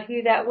finding out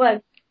who that was.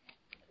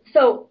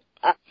 So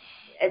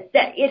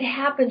that it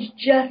happens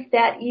just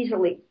that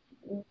easily,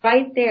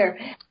 right there.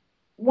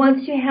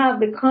 Once you have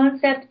the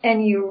concept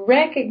and you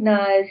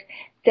recognize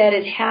that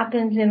it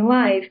happens in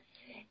life,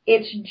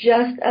 it's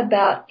just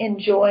about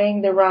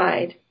enjoying the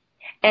ride.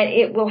 And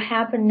it will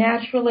happen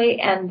naturally,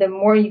 and the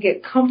more you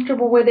get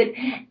comfortable with it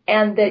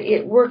and that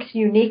it works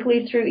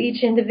uniquely through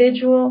each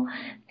individual,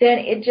 then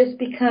it just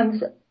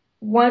becomes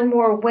one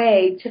more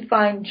way to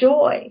find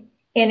joy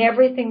in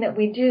everything that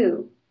we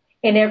do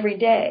in every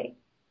day.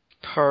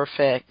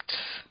 Perfect.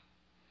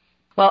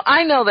 Well,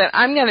 I know that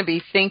I'm going to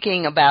be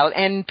thinking about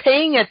and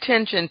paying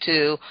attention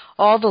to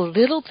all the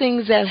little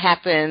things that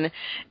happen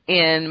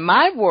in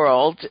my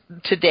world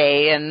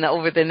today and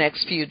over the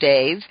next few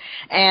days.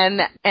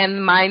 And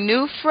my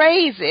new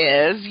phrase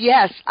is,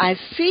 yes, I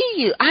see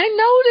you. I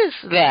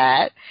noticed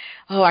that.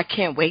 Oh, I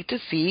can't wait to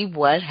see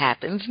what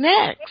happens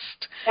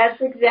next.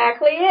 That's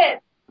exactly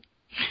it.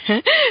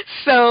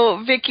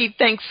 So, Vicki,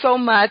 thanks so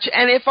much.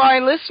 And if our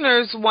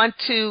listeners want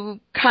to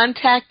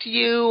contact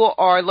you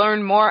or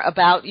learn more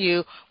about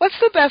you, what's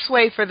the best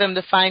way for them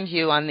to find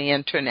you on the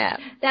Internet?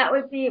 That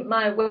would be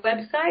my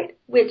website,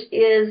 which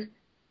is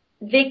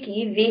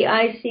Vicki,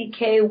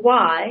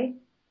 V-I-C-K-Y,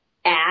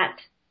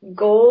 at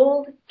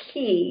Gold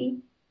Key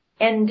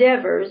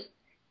Endeavors,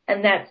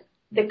 and that's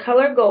the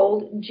color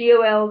gold,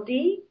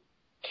 G-O-L-D-K-E-Y,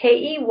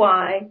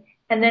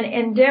 and then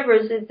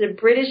Endeavors is the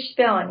British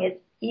spelling. It's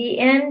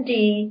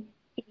ENDEAVOURS.com.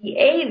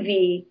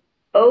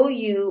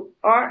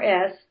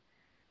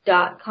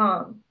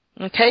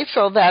 Okay,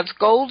 so that's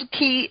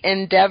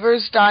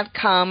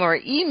goldkeyendeavors.com, or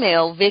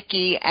email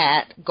Vicki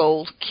at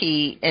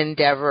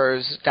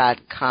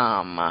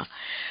goldkeyendeavors.com.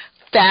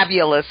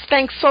 Fabulous.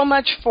 Thanks so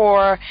much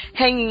for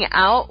hanging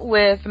out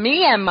with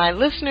me and my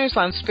listeners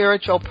on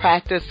Spiritual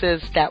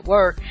Practices That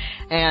Work,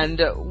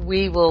 and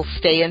we will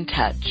stay in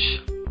touch.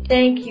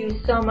 Thank you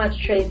so much,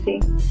 Tracy.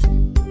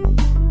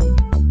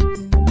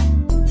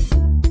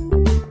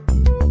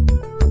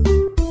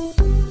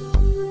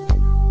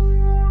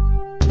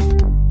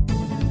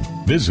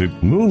 Visit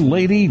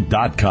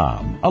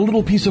moonlady.com, a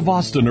little piece of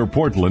Austin or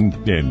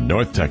Portland in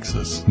North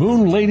Texas.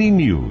 Moonlady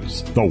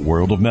News, the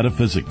world of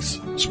metaphysics,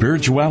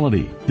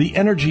 spirituality, the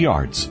energy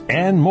arts,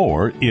 and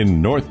more in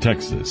North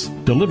Texas.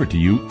 Delivered to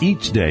you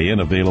each day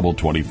and available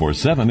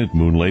 24/7 at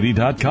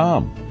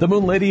moonlady.com. The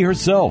Moon Lady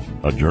herself,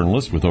 a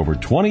journalist with over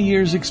 20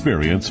 years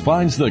experience,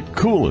 finds the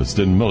coolest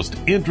and most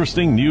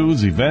interesting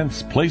news,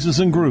 events,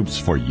 places, and groups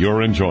for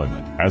your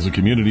enjoyment. As a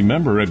community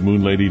member at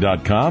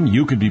moonlady.com,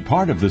 you can be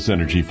part of this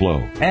energy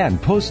flow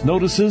and post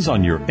notices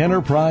on your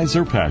enterprise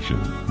or passion.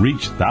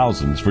 Reach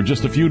thousands for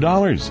just a few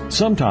dollars,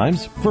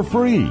 sometimes for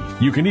free.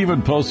 You can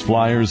even post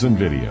flyers and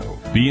video.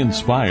 Be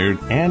inspired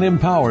and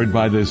empowered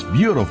by this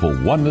beautiful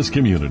oneness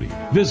community.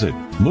 Visit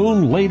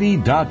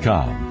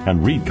moonlady.com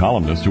and read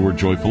columnists who are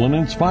joyful and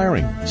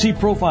inspiring. See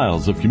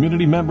profiles of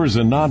community members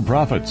and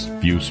nonprofits,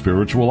 view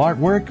spiritual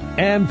artwork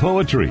and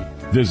poetry.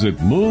 Visit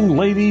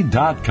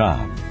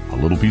moonlady.com. a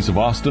little piece of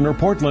Austin or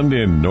Portland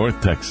in North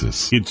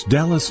Texas. It's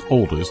Dallas'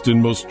 oldest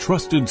and most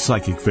trusted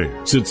psychic fair.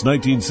 Since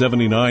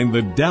 1979,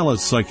 the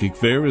Dallas Psychic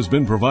Fair has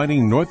been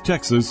providing North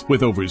Texas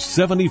with over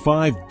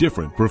 75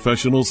 different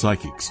professional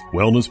psychics,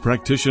 wellness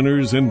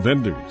practitioners, and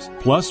vendors,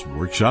 plus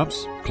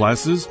workshops,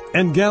 classes,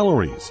 and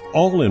galleries,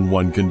 all in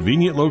one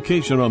convenient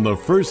location on the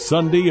first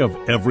Sunday of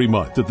every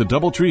month at the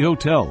Doubletree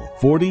Hotel,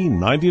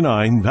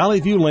 4099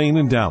 Valley View Lane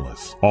in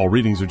Dallas. All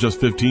readings are just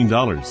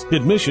 $15.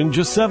 Admission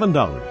just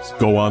 $7.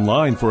 Go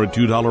online for a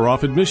 $2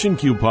 off admission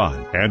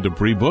coupon and to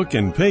pre-book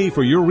and pay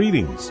for your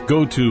readings.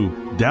 Go to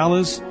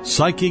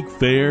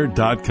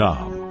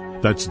DallasPsychicFair.com.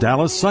 That's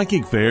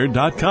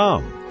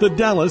DallasPsychicFair.com. The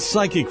Dallas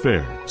Psychic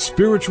Fair.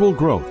 Spiritual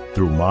growth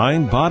through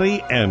mind,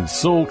 body, and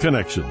soul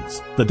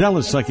connections. The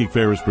Dallas Psychic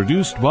Fair is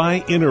produced by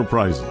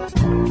Enterprises.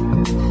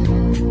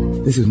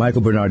 This is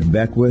Michael Bernard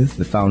Beckwith,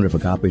 the founder of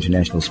Agape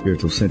International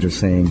Spiritual Center,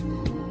 saying,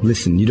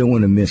 listen, you don't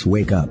want to miss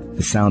Wake Up,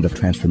 the sound of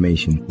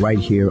transformation, right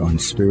here on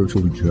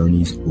Spiritual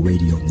Journeys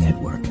Radio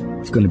Network.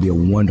 It's going to be a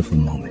wonderful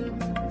moment.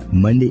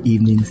 Monday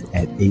evenings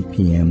at 8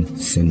 p.m.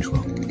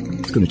 Central.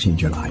 It's going to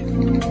change your life.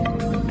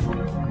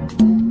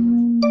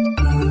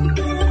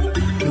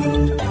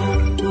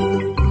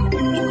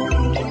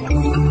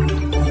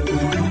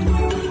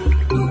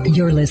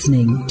 You're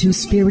listening to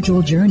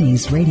Spiritual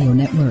Journeys Radio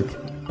Network.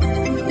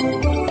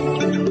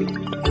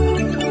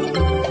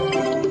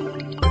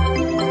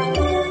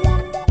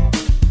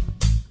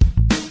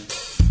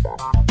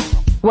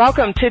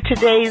 Welcome to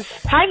today's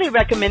highly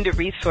recommended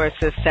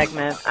resources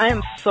segment. I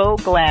am so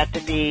glad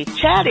to be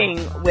chatting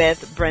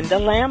with Brenda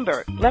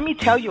Lambert. Let me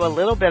tell you a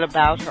little bit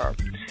about her.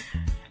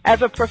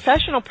 As a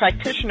professional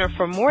practitioner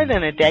for more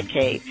than a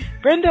decade,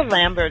 Brenda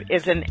Lambert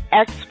is an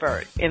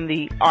expert in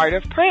the art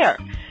of prayer,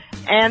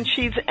 and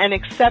she's an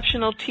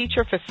exceptional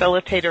teacher,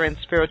 facilitator, and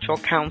spiritual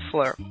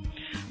counselor.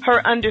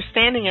 Her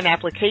understanding and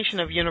application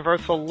of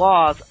universal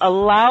laws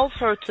allows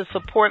her to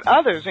support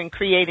others in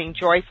creating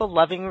joyful,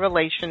 loving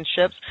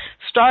relationships,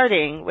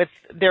 starting with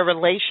their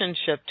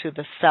relationship to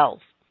the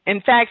self.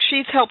 In fact,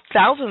 she's helped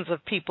thousands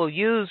of people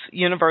use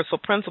universal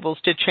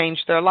principles to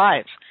change their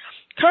lives.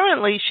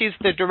 Currently, she's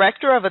the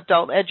Director of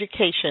Adult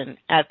Education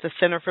at the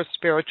Center for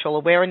Spiritual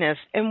Awareness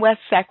in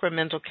West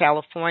Sacramento,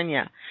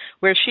 California,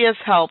 where she has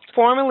helped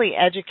formally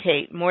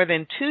educate more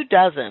than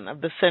 24 of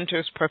the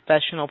center's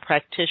professional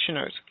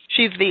practitioners.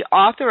 She's the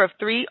author of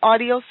 3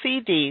 audio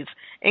CDs,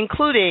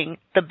 including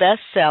the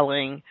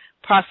best-selling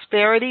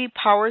Prosperity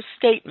Power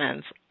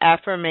Statements,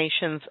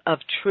 Affirmations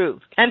of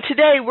Truth. And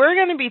today we're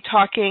going to be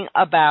talking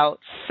about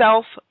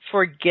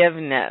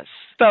self-forgiveness.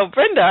 So,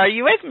 Brenda, are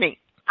you with me?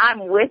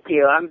 I'm with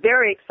you. I'm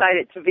very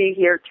excited to be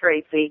here,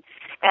 Tracy.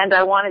 And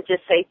I want to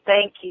just say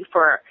thank you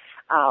for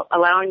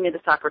allowing me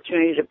this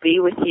opportunity to be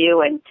with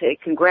you and to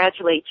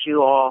congratulate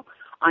you all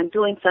on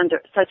doing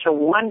such a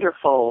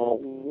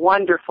wonderful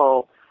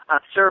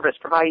service,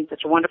 providing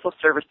such a wonderful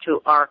service to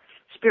our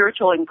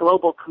spiritual and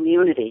global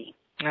community.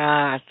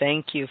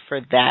 Thank you for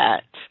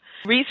that.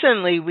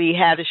 Recently, we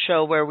had a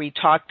show where we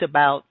talked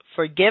about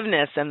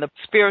forgiveness and the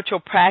spiritual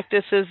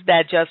practices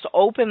that just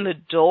open the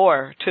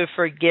door to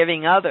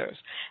forgiving others.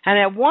 And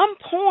at one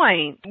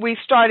point, we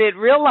started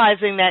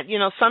realizing that,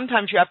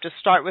 sometimes you have to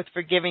start with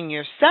forgiving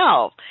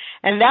yourself.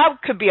 And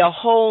that could be a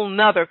whole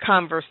nother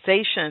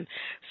conversation.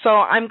 So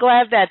I'm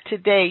glad that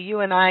today you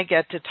and I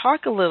get to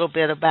talk a little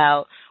bit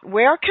about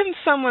where can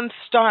someone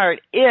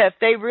start if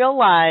they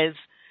realize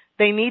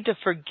they need to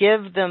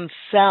forgive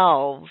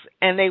themselves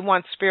and they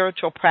want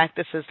spiritual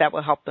practices that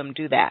will help them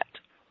do that.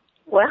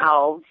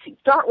 Well,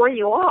 start where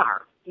you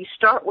are. You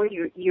start where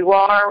you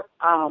are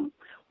and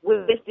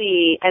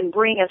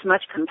bring as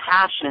much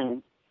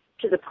compassion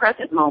to the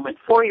present moment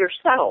for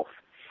yourself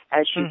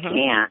as you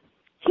can.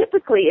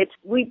 Typically,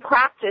 we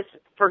practice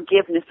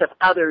forgiveness of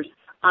others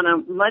on a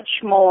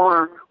much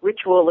more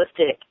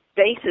ritualistic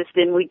basis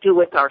than we do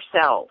with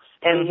ourselves.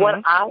 And what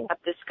I have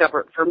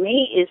discovered for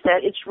me is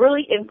that it's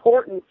really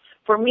important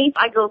for me.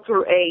 I go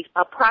through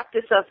a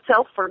practice of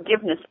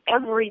self-forgiveness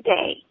every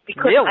day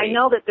because I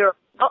know that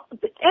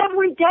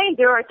every day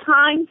there are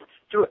times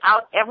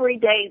throughout every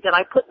day that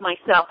I put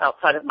myself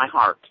outside of my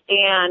heart.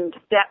 And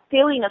that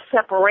feeling of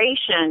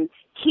separation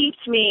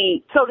keeps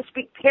me, so to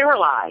speak,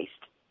 paralyzed,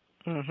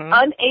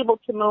 unable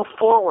to move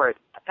forward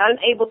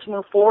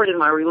in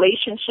my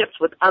relationships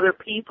with other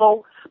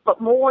people, but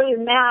more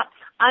than that,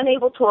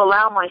 unable to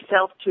allow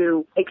myself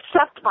to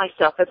accept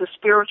myself as a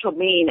spiritual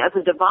being, as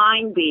a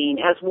divine being,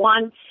 as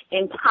one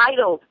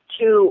entitled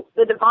to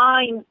the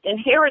divine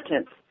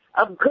inheritance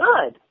of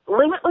good,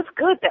 limitless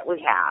good that we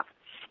have.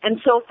 And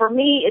so for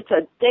me, it's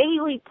a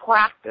daily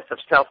practice of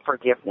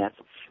self-forgiveness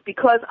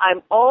because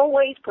I'm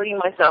always putting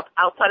myself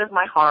outside of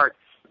my heart,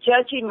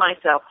 judging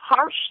myself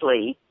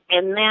harshly,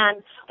 and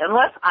then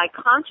unless I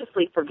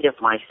consciously forgive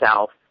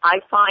myself, I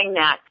find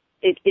that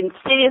it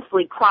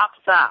insidiously crops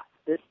up.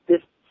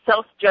 This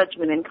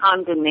self-judgment and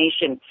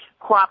condemnation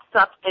crops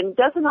up and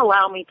doesn't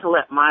allow me to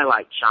let my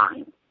light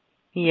shine.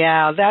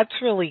 Yeah, that's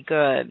really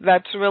good.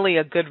 That's really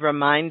a good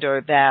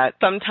reminder that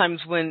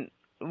sometimes when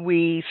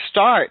we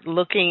start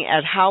looking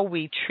at how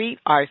we treat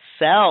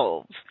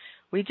ourselves,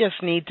 We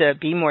just need to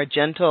be more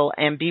gentle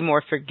and be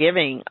more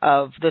forgiving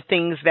of the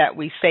things that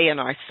we say in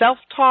our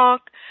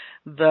self-talk,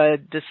 the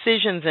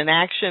decisions and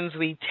actions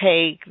we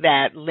take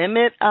that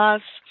limit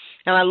us.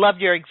 And I love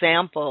your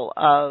example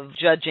of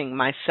judging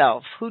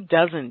myself. Who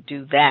doesn't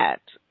do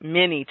that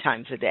many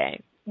times a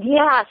day?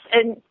 Yes,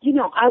 and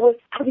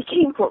I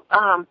became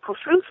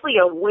profusely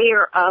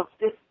aware of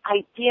this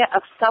idea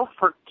of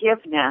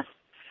self-forgiveness,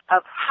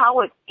 of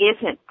how it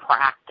isn't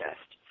practiced.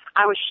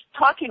 I was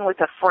talking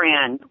with a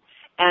friend,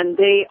 and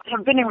they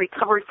have been in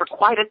recovery for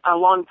quite a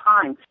long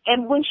time.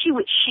 And when she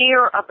would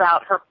share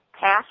about her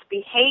past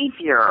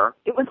behavior,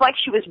 it was like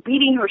she was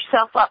beating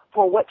herself up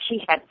for what she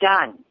had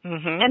done.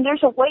 Mm-hmm. And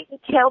there's a way to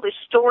tell this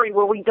story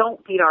where we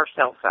don't beat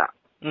ourselves up.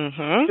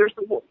 Mm-hmm. There's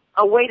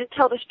a way to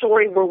tell the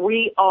story where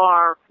we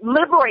are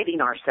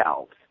liberating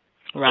ourselves.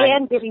 Right.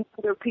 And giving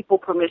other people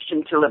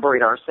permission to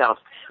liberate ourselves.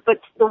 But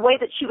the way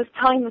that she was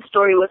telling the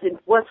story was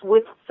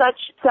with such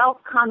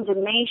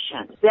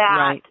self-condemnation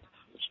that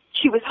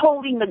she was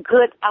holding the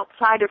good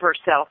outside of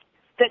herself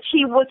that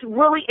she was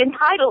really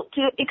entitled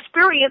to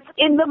experience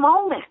in the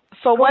moment.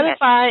 So what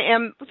if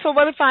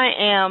I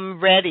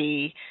am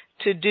ready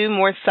to do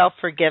more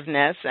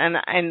self-forgiveness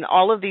and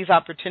all of these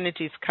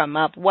opportunities come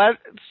up? What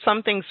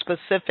something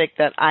specific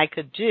that I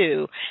could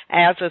do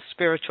as a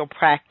spiritual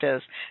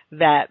practice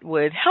that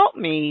would help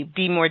me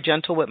be more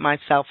gentle with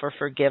myself or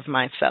forgive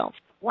myself?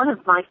 One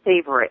of my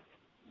favorite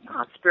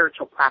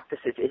spiritual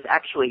practices is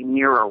actually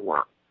mirror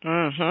work.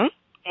 Mm-hmm.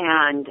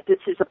 And this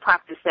is a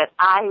practice that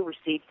I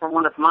received from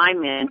one of my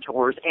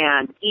mentors.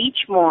 And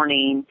each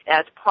morning,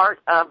 as part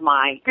of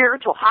my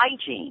spiritual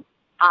hygiene,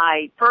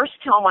 I first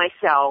tell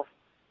myself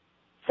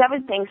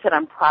 7 things that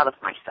I'm proud of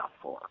myself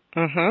for.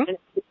 Mm-hmm. And it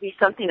could be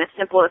something as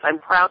simple as, I'm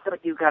proud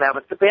that you got out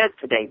of the bed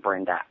today,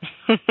 Brenda.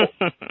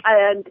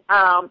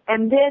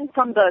 And then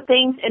from the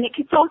things, and it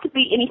could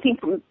be anything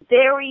from a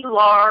very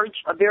large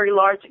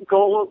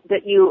goal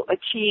that you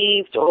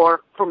achieved,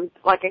 or from,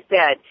 like I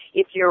said,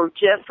 if you're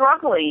just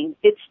struggling,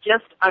 it's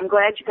just, I'm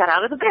glad you got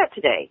out of the bed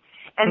today.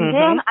 And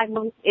then I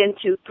move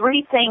into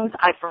 3 things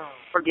I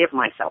forgive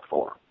myself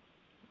for.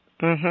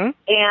 Mm-hmm.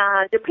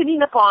 And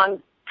depending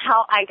upon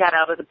how I got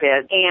out of the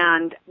bed,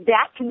 and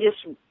that can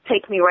just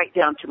take me right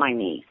down to my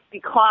knees,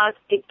 because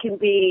it can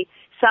be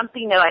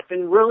something that I've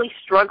been really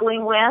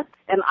struggling with.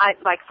 And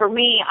for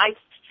me, I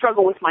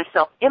struggle with my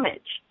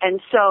self-image. And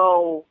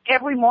so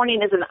every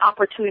morning is an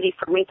opportunity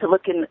for me to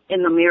look in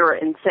the mirror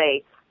and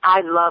say,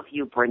 I love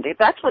you, Brenda.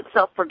 That's what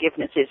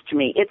self-forgiveness is to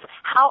me. It's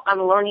how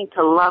I'm learning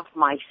to love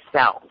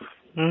myself.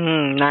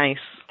 Nice.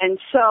 And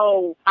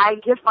so I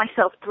give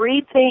myself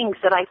 3 things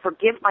that I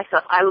forgive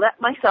myself. I let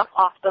myself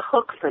off the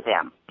hook for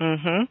them.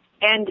 Mm-hmm.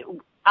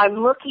 And I'm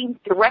looking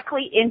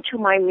directly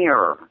into my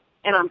mirror,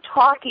 and I'm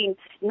talking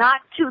not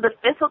to the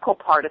physical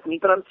part of me,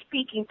 but I'm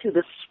speaking to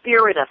the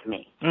spirit of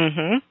me.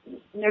 Mm-hmm.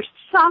 And there's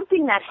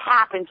something that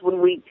happens when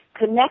we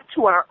connect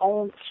to our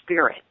own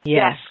spirit.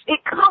 Yes. It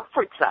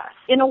comforts us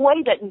in a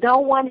way that no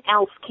one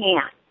else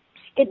can.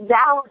 It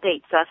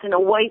validates us in a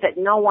way that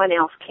no one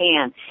else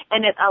can.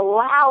 And it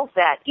allows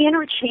that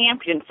inner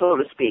champion, so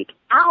to speak,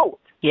 out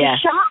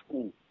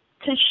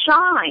to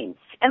shine.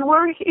 And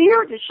we're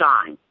here to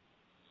shine.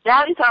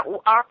 That is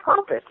our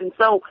purpose. And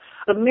so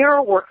the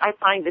mirror work, I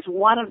find, is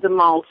one of the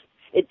most,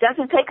 it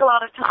doesn't take a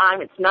lot of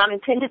time. It's not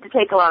intended to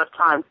take a lot of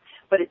time,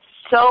 but it's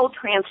so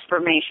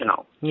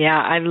transformational. Yeah,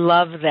 I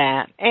love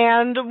that.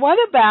 And what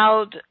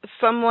about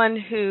someone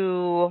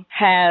who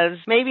has,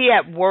 maybe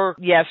at work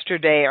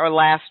yesterday or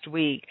last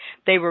week,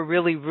 they were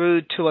really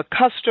rude to a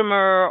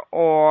customer,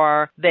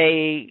 or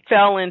they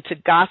fell into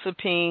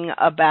gossiping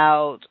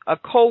about a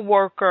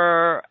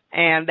coworker,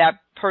 and that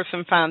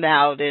person found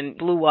out and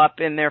blew up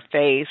in their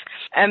face.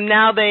 And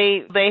now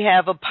they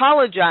have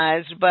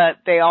apologized, but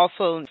they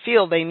also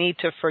feel they need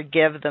to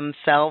forgive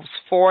themselves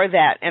for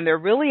that. And they're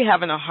really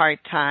having a hard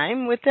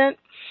time with it.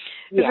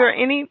 Yeah. Is there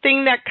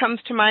anything that comes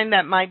to mind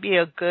that might be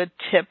a good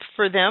tip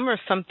for them, or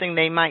something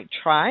they might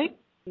try?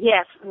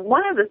 Yes.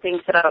 One of the things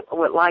that I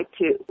would like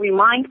to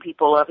remind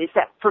people of is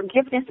that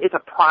forgiveness is a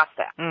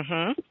process.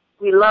 Mm-hmm.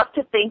 We love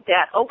to think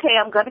that, okay,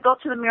 I'm going to go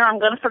to the mirror, I'm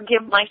going to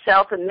forgive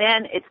myself, and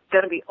then it's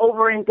going to be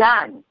over and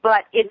done.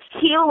 But it's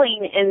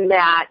healing in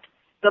that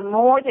the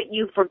more that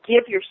you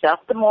forgive yourself,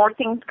 the more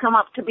things come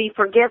up to be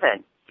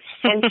forgiven.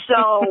 And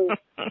so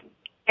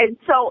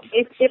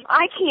if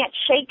I can't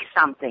shake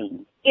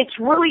something, it's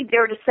really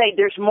there to say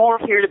there's more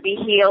here to be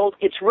healed.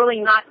 It's really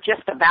not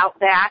just about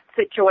that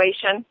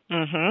situation.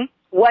 Mm-hmm.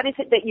 What is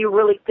it that you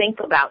really think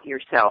about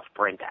yourself,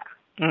 Brenda?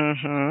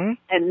 Mm-hmm.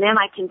 And then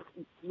I can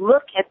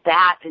look at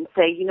that and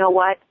say, you know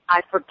what?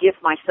 I forgive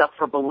myself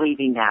for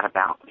believing that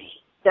about me.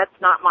 That's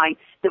not my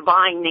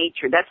divine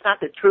nature. That's not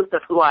the truth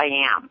of who I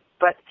am.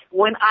 But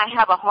when I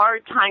have a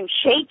hard time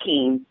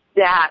shaking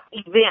that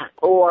event,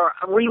 or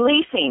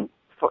releasing,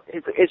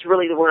 is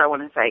really the word I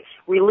want to say,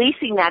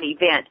 releasing that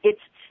event,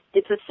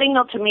 it's a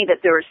signal to me that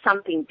there is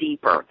something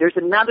deeper. There's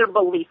another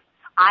belief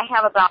I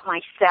have about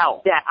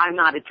myself that I'm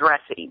not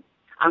addressing.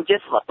 I'm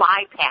just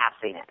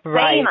bypassing it.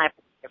 Right. Saying I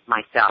forgive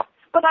myself,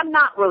 but I'm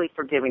not really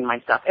forgiving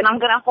myself. And I'm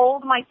going to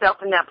hold myself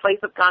in that place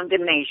of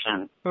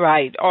condemnation.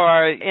 Right.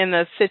 Or in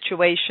a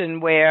situation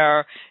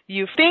where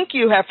you think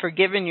you have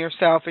forgiven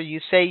yourself, or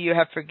you say you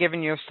have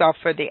forgiven yourself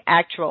for the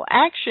actual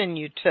action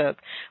you took,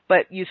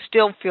 but you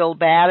still feel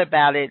bad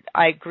about it.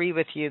 I agree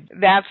with you.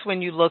 That's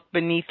when you look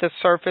beneath the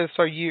surface,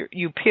 or you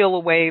peel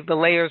away the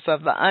layers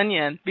of the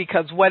onion,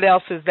 because what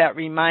else is that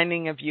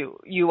reminding of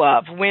you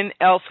of? When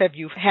else have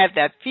you had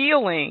that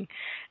feeling?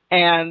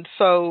 And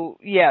so,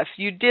 yes,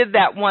 you did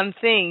that one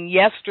thing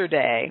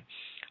yesterday,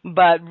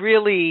 but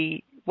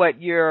really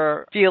what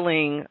you're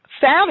feeling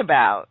sad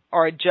about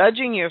or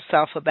judging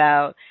yourself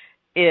about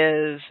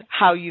is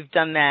how you've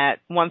done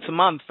that once a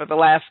month for the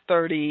last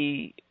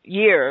 30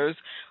 years,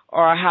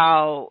 or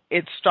how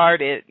it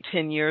started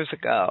 10 years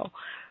ago.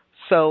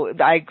 So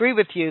I agree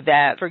with you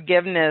that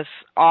forgiveness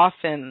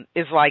often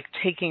is like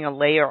taking a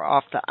layer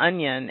off the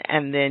onion,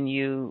 and then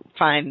you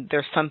find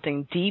there's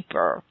something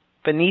deeper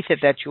beneath it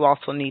that you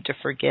also need to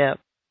forgive.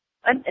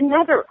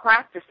 Another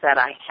practice that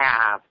I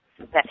have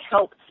that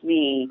helps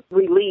me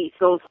release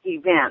those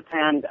events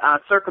and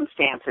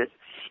circumstances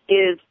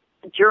is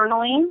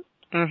journaling.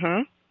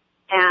 Mm-hmm.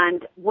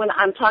 And when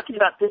I'm talking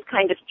about this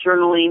kind of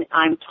journaling,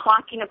 I'm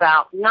talking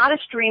about not a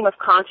stream of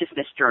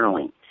consciousness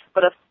journaling,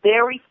 but a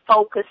very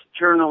focused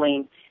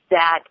journaling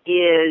that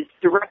is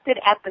directed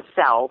at the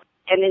self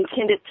and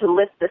intended to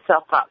lift the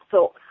self up.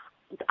 So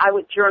I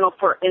would journal,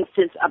 for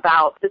instance,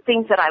 about the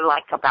things that I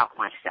like about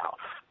myself.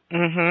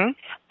 Mm-hmm.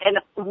 And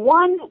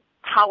one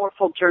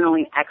powerful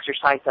journaling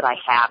exercise that I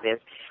have is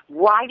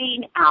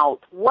writing out,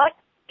 what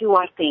do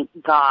I think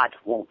God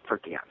won't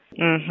forgive?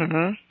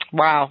 Mm-hmm.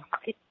 Wow.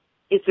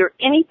 Is there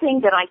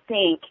anything that I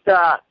think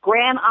the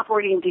grand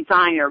operating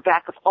designer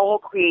back of all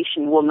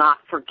creation will not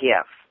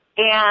forgive?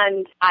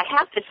 And I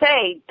have to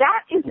say,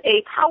 that is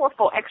a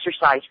powerful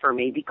exercise for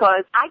me,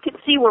 because I could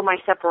see where my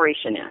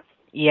separation is.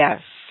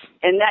 Yes.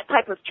 And that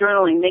type of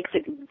journaling makes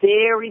it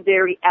very,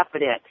 very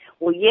evident.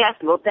 Well, yes,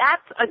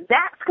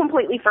 that's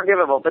completely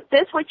forgivable. But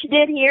this, what you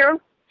did here,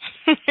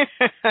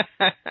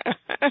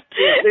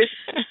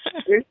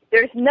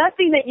 there's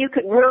nothing that you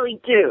could really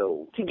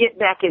do to get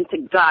back into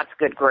God's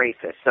good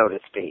graces, so to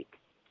speak.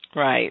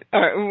 Right.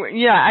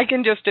 Yeah, I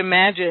can just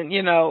imagine,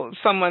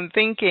 someone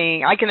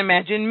thinking, I can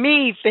imagine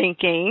me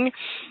thinking,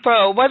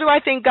 so what do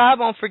I think God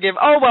won't forgive?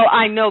 Oh, well,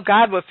 I know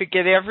God will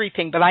forgive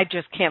everything, but I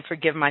just can't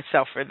forgive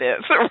myself for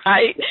this,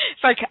 right?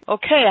 It's like,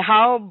 okay,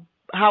 how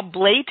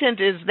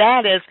blatant is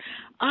that?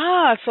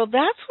 So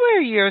that's where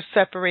you're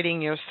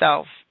separating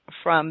yourself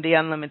from the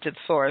unlimited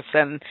source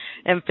and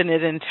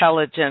infinite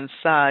intelligence.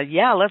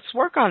 Yeah, let's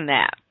work on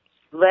that.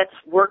 Let's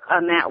work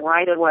on that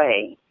right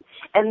away.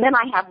 And then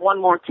I have one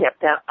more tip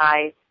that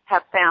I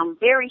have found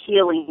very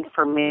healing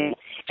for me,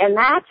 and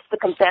that's the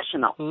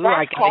confessional. Ooh,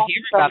 I got to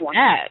hear about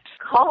that.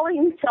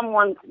 Calling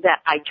someone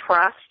that I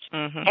trust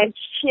and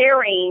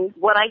sharing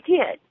what I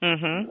did.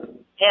 Mm-hmm.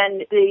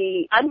 And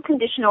the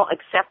unconditional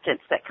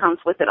acceptance that comes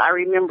with it. I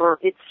remember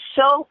it's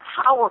so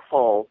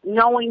powerful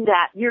knowing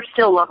that you're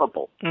still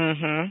lovable,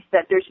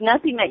 that there's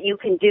nothing that you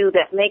can do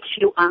that makes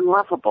you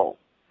unlovable.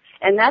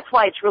 And that's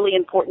why it's really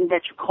important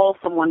that you call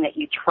someone that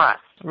you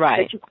trust.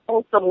 Right. That you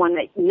call someone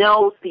that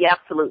knows the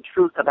absolute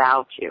truth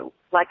about you,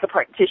 like a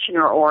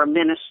practitioner or a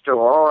minister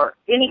or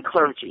any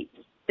clergy.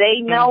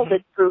 They know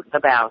the truth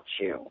about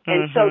you.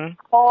 And so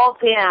call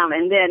them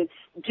and then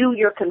do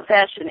your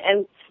confession.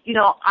 And,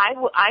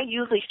 I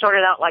usually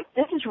started out like,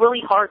 this is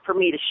really hard for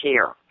me to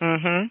share.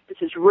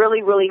 This is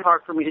really, really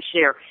hard for me to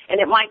share.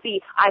 And it might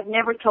be, I've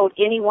never told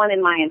anyone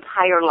in my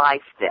entire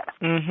life this.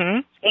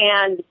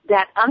 And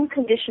that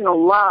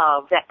unconditional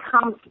love that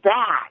comes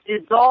back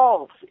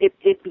dissolves.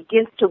 It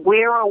begins to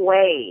wear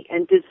away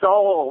and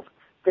dissolve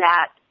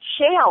that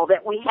shell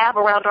that we have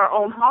around our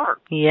own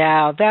heart.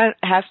 Yeah, that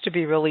has to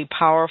be really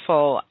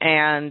powerful.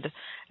 And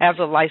as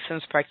a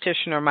licensed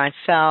practitioner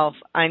myself,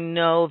 I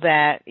know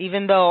that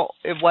even though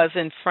it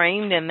wasn't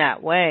framed in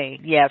that way,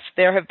 yes,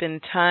 there have been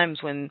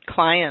times when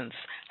clients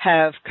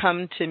have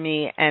come to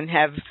me and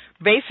have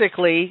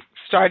basically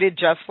started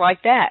just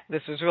like that.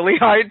 This is really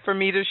hard for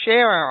me to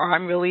share, or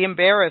I'm really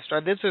embarrassed,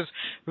 or this is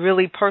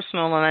really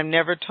personal and I've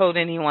never told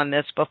anyone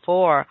this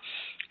before.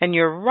 And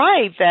you're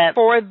right that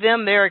for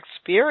them, their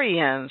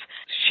experience,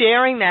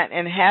 sharing that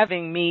and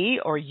having me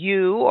or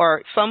you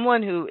or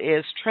someone who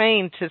is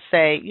trained to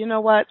say, you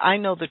know what, I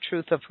know the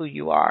truth of who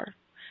you are.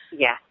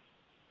 Yeah.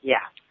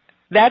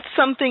 That's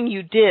something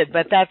you did,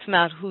 but that's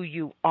not who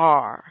you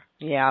are.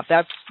 Yeah,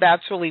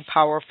 that's really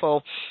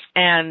powerful.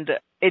 And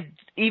it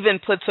even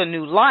puts a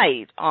new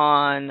light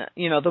on,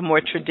 the more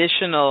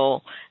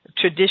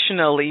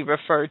traditionally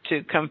referred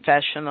to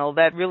confessional.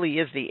 That really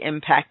is the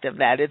impact of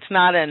that. It's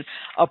not an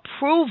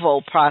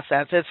approval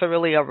process. It's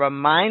really a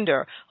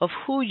reminder of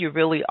who you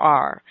really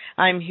are.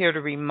 I'm here to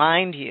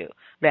remind you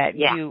that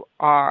you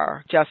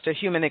are just a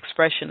human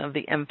expression of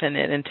the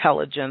infinite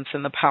intelligence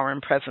and the power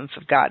and presence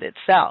of God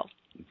itself.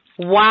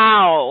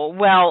 Wow.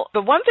 Well,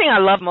 the one thing I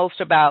love most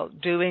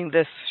about doing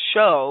this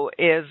show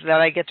is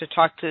that I get to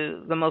talk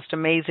to the most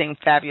amazing,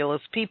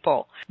 fabulous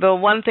people. The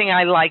one thing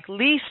I like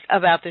least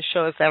about the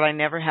show is that I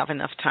never have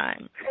enough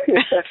time.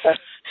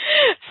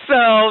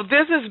 So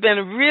this has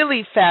been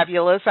really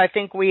fabulous. I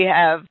think we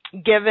have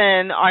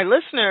given our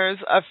listeners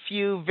a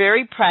few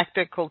very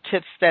practical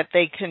tips that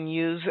they can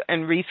use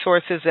and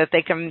resources that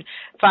they can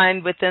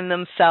find within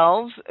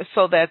themselves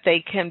so that they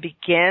can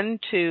begin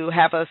to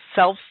have a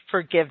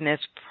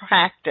self-forgiveness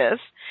practice.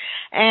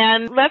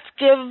 And let's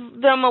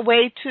give them a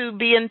way to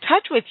be in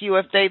touch with you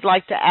if they'd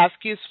like to ask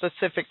you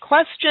specific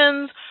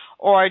questions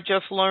or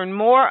just learn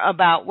more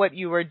about what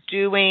you are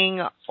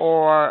doing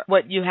or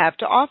what you have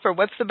to offer.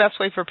 What's the best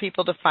way for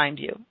people to find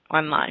you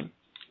online?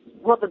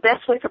 Well, the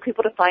best way for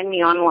people to find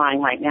me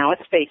online right now is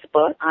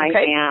Facebook. Okay.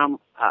 I am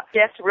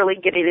just really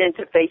getting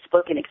into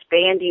Facebook and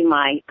expanding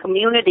my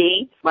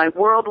community, my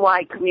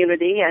worldwide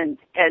community, and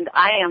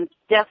I am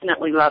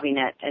definitely loving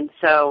it. And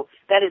so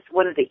that is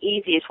one of the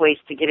easiest ways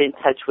to get in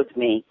touch with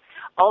me.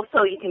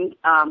 Also, you can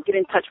get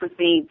in touch with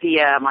me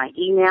via my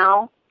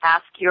email,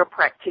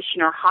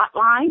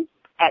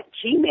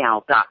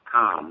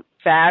 askyourpractitionerhotline@gmail.com.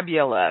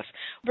 Fabulous.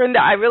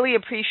 Brenda, I really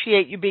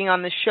appreciate you being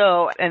on the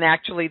show, and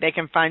actually they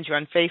can find you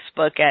on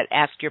Facebook at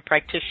Ask Your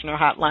Practitioner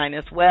Hotline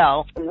as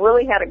well.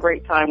 Really had a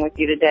great time with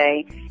you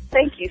today.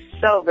 Thank you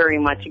so very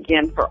much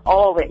again for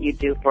all that you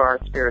do for our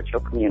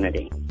spiritual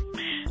community.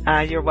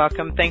 You're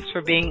welcome. Thanks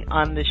for being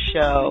on the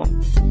show.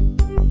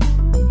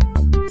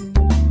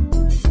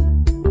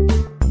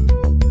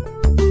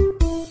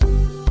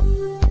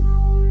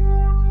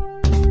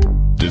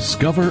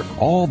 Discover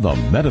all the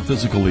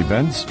metaphysical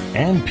events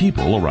and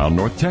people around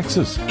North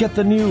Texas. Get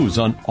the news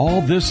on all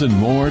this and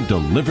more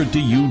delivered to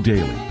you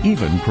daily.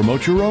 Even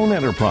promote your own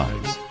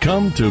enterprise.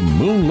 Come to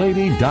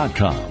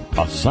moonlady.com,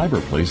 a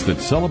cyber place that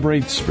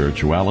celebrates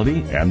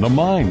spirituality and the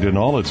mind in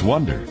all its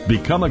wonder.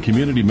 Become a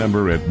community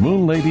member at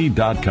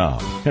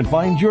moonlady.com and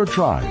find your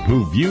tribe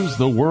who views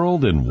the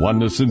world in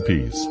oneness and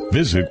peace.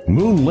 Visit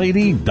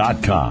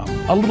moonlady.com,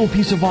 a little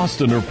piece of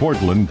Austin or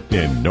Portland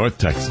in North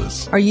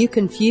Texas. Are you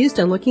confused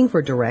and looking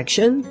for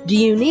direction? Do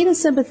you need a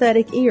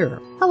sympathetic ear?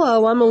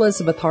 Hello, I'm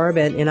Elizabeth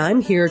Harbin, and I'm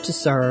here to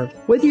serve.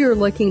 Whether you're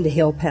looking to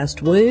heal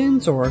past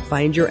wounds or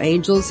find your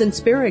angels and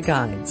spirit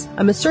guides,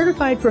 I'm a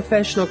certified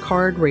professional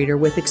card reader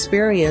with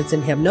experience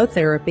in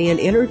hypnotherapy and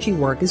energy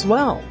work as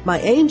well. My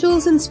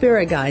angels and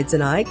spirit guides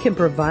and I can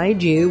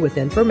provide you with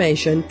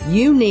information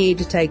you need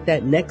to take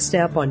that next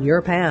step on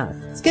your path.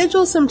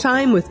 Schedule some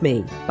time with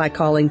me by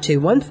calling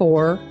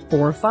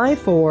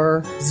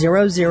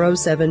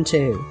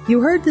 214-454-0072.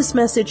 You heard this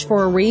message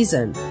for a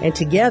reason, and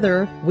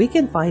together we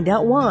can find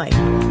out why.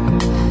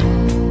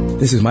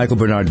 This is Michael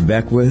Bernard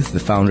Beckwith, the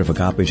founder of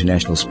Agape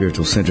International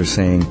Spiritual Center,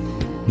 saying,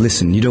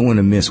 listen, you don't want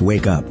to miss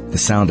Wake Up, the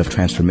sound of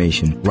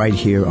transformation, right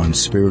here on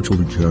Spiritual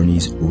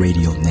Journeys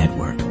Radio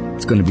Network.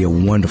 It's going to be a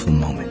wonderful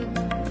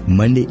moment.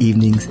 Monday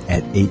evenings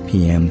at 8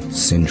 p.m.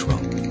 Central.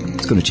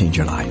 It's going to change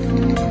your life.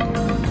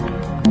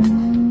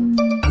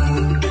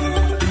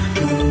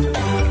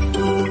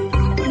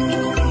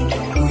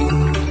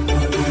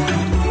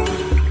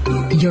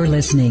 You're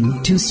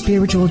listening to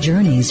Spiritual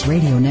Journeys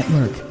Radio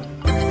Network.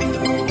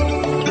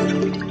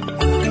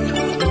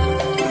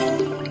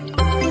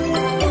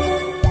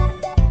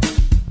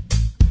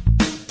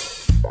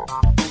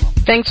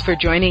 Thanks for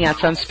joining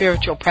us on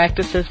Spiritual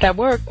Practices That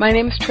Work. My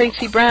name is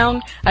Tracy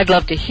Brown. I'd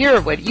love to hear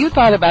what you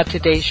thought about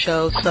today's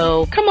show,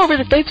 so come over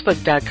to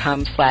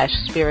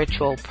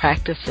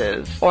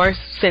facebook.com/spiritualpractices or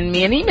send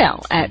me an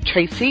email at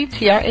Tracy,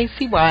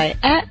 Tracy,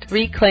 at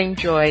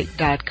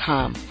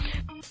reclaimjoy.com.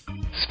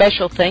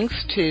 Special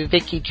thanks to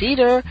Vicki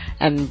Jeter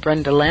and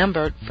Brenda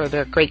Lambert for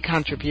their great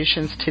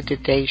contributions to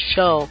today's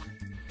show.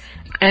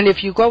 And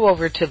if you go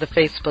over to the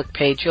Facebook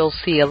page, you'll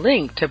see a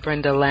link to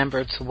Brenda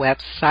Lambert's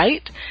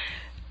website,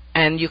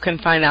 and you can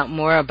find out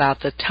more about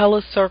the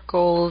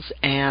telecircles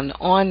and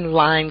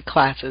online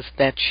classes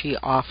that she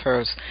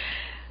offers.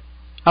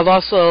 I've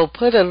also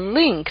put a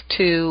link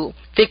to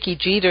Vicki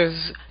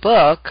Jeter's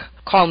book,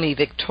 Call Me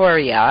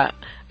Victoria,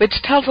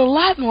 which tells a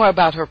lot more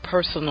about her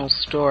personal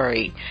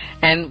story,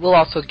 and will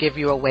also give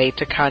you a way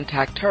to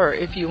contact her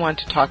if you want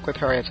to talk with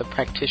her as a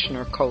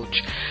practitioner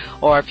coach,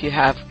 or if you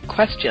have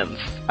questions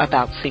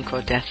about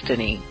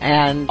Synchrodestiny.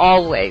 And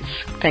always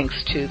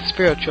thanks to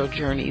Spiritual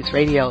Journeys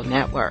Radio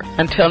Network.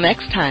 Until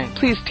next time,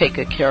 please take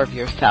good care of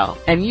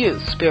yourself and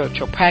use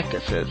spiritual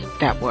practices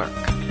that work.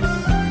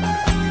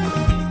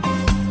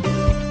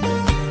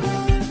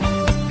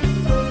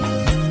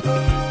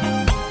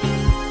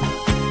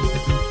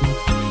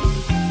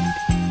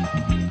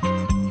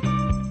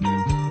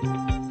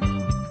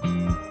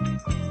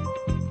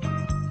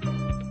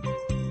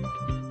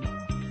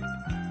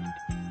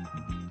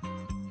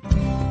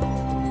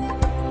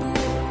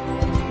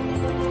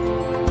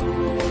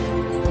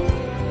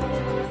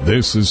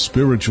 This is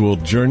Spiritual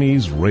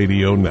Journeys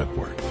Radio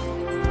Network.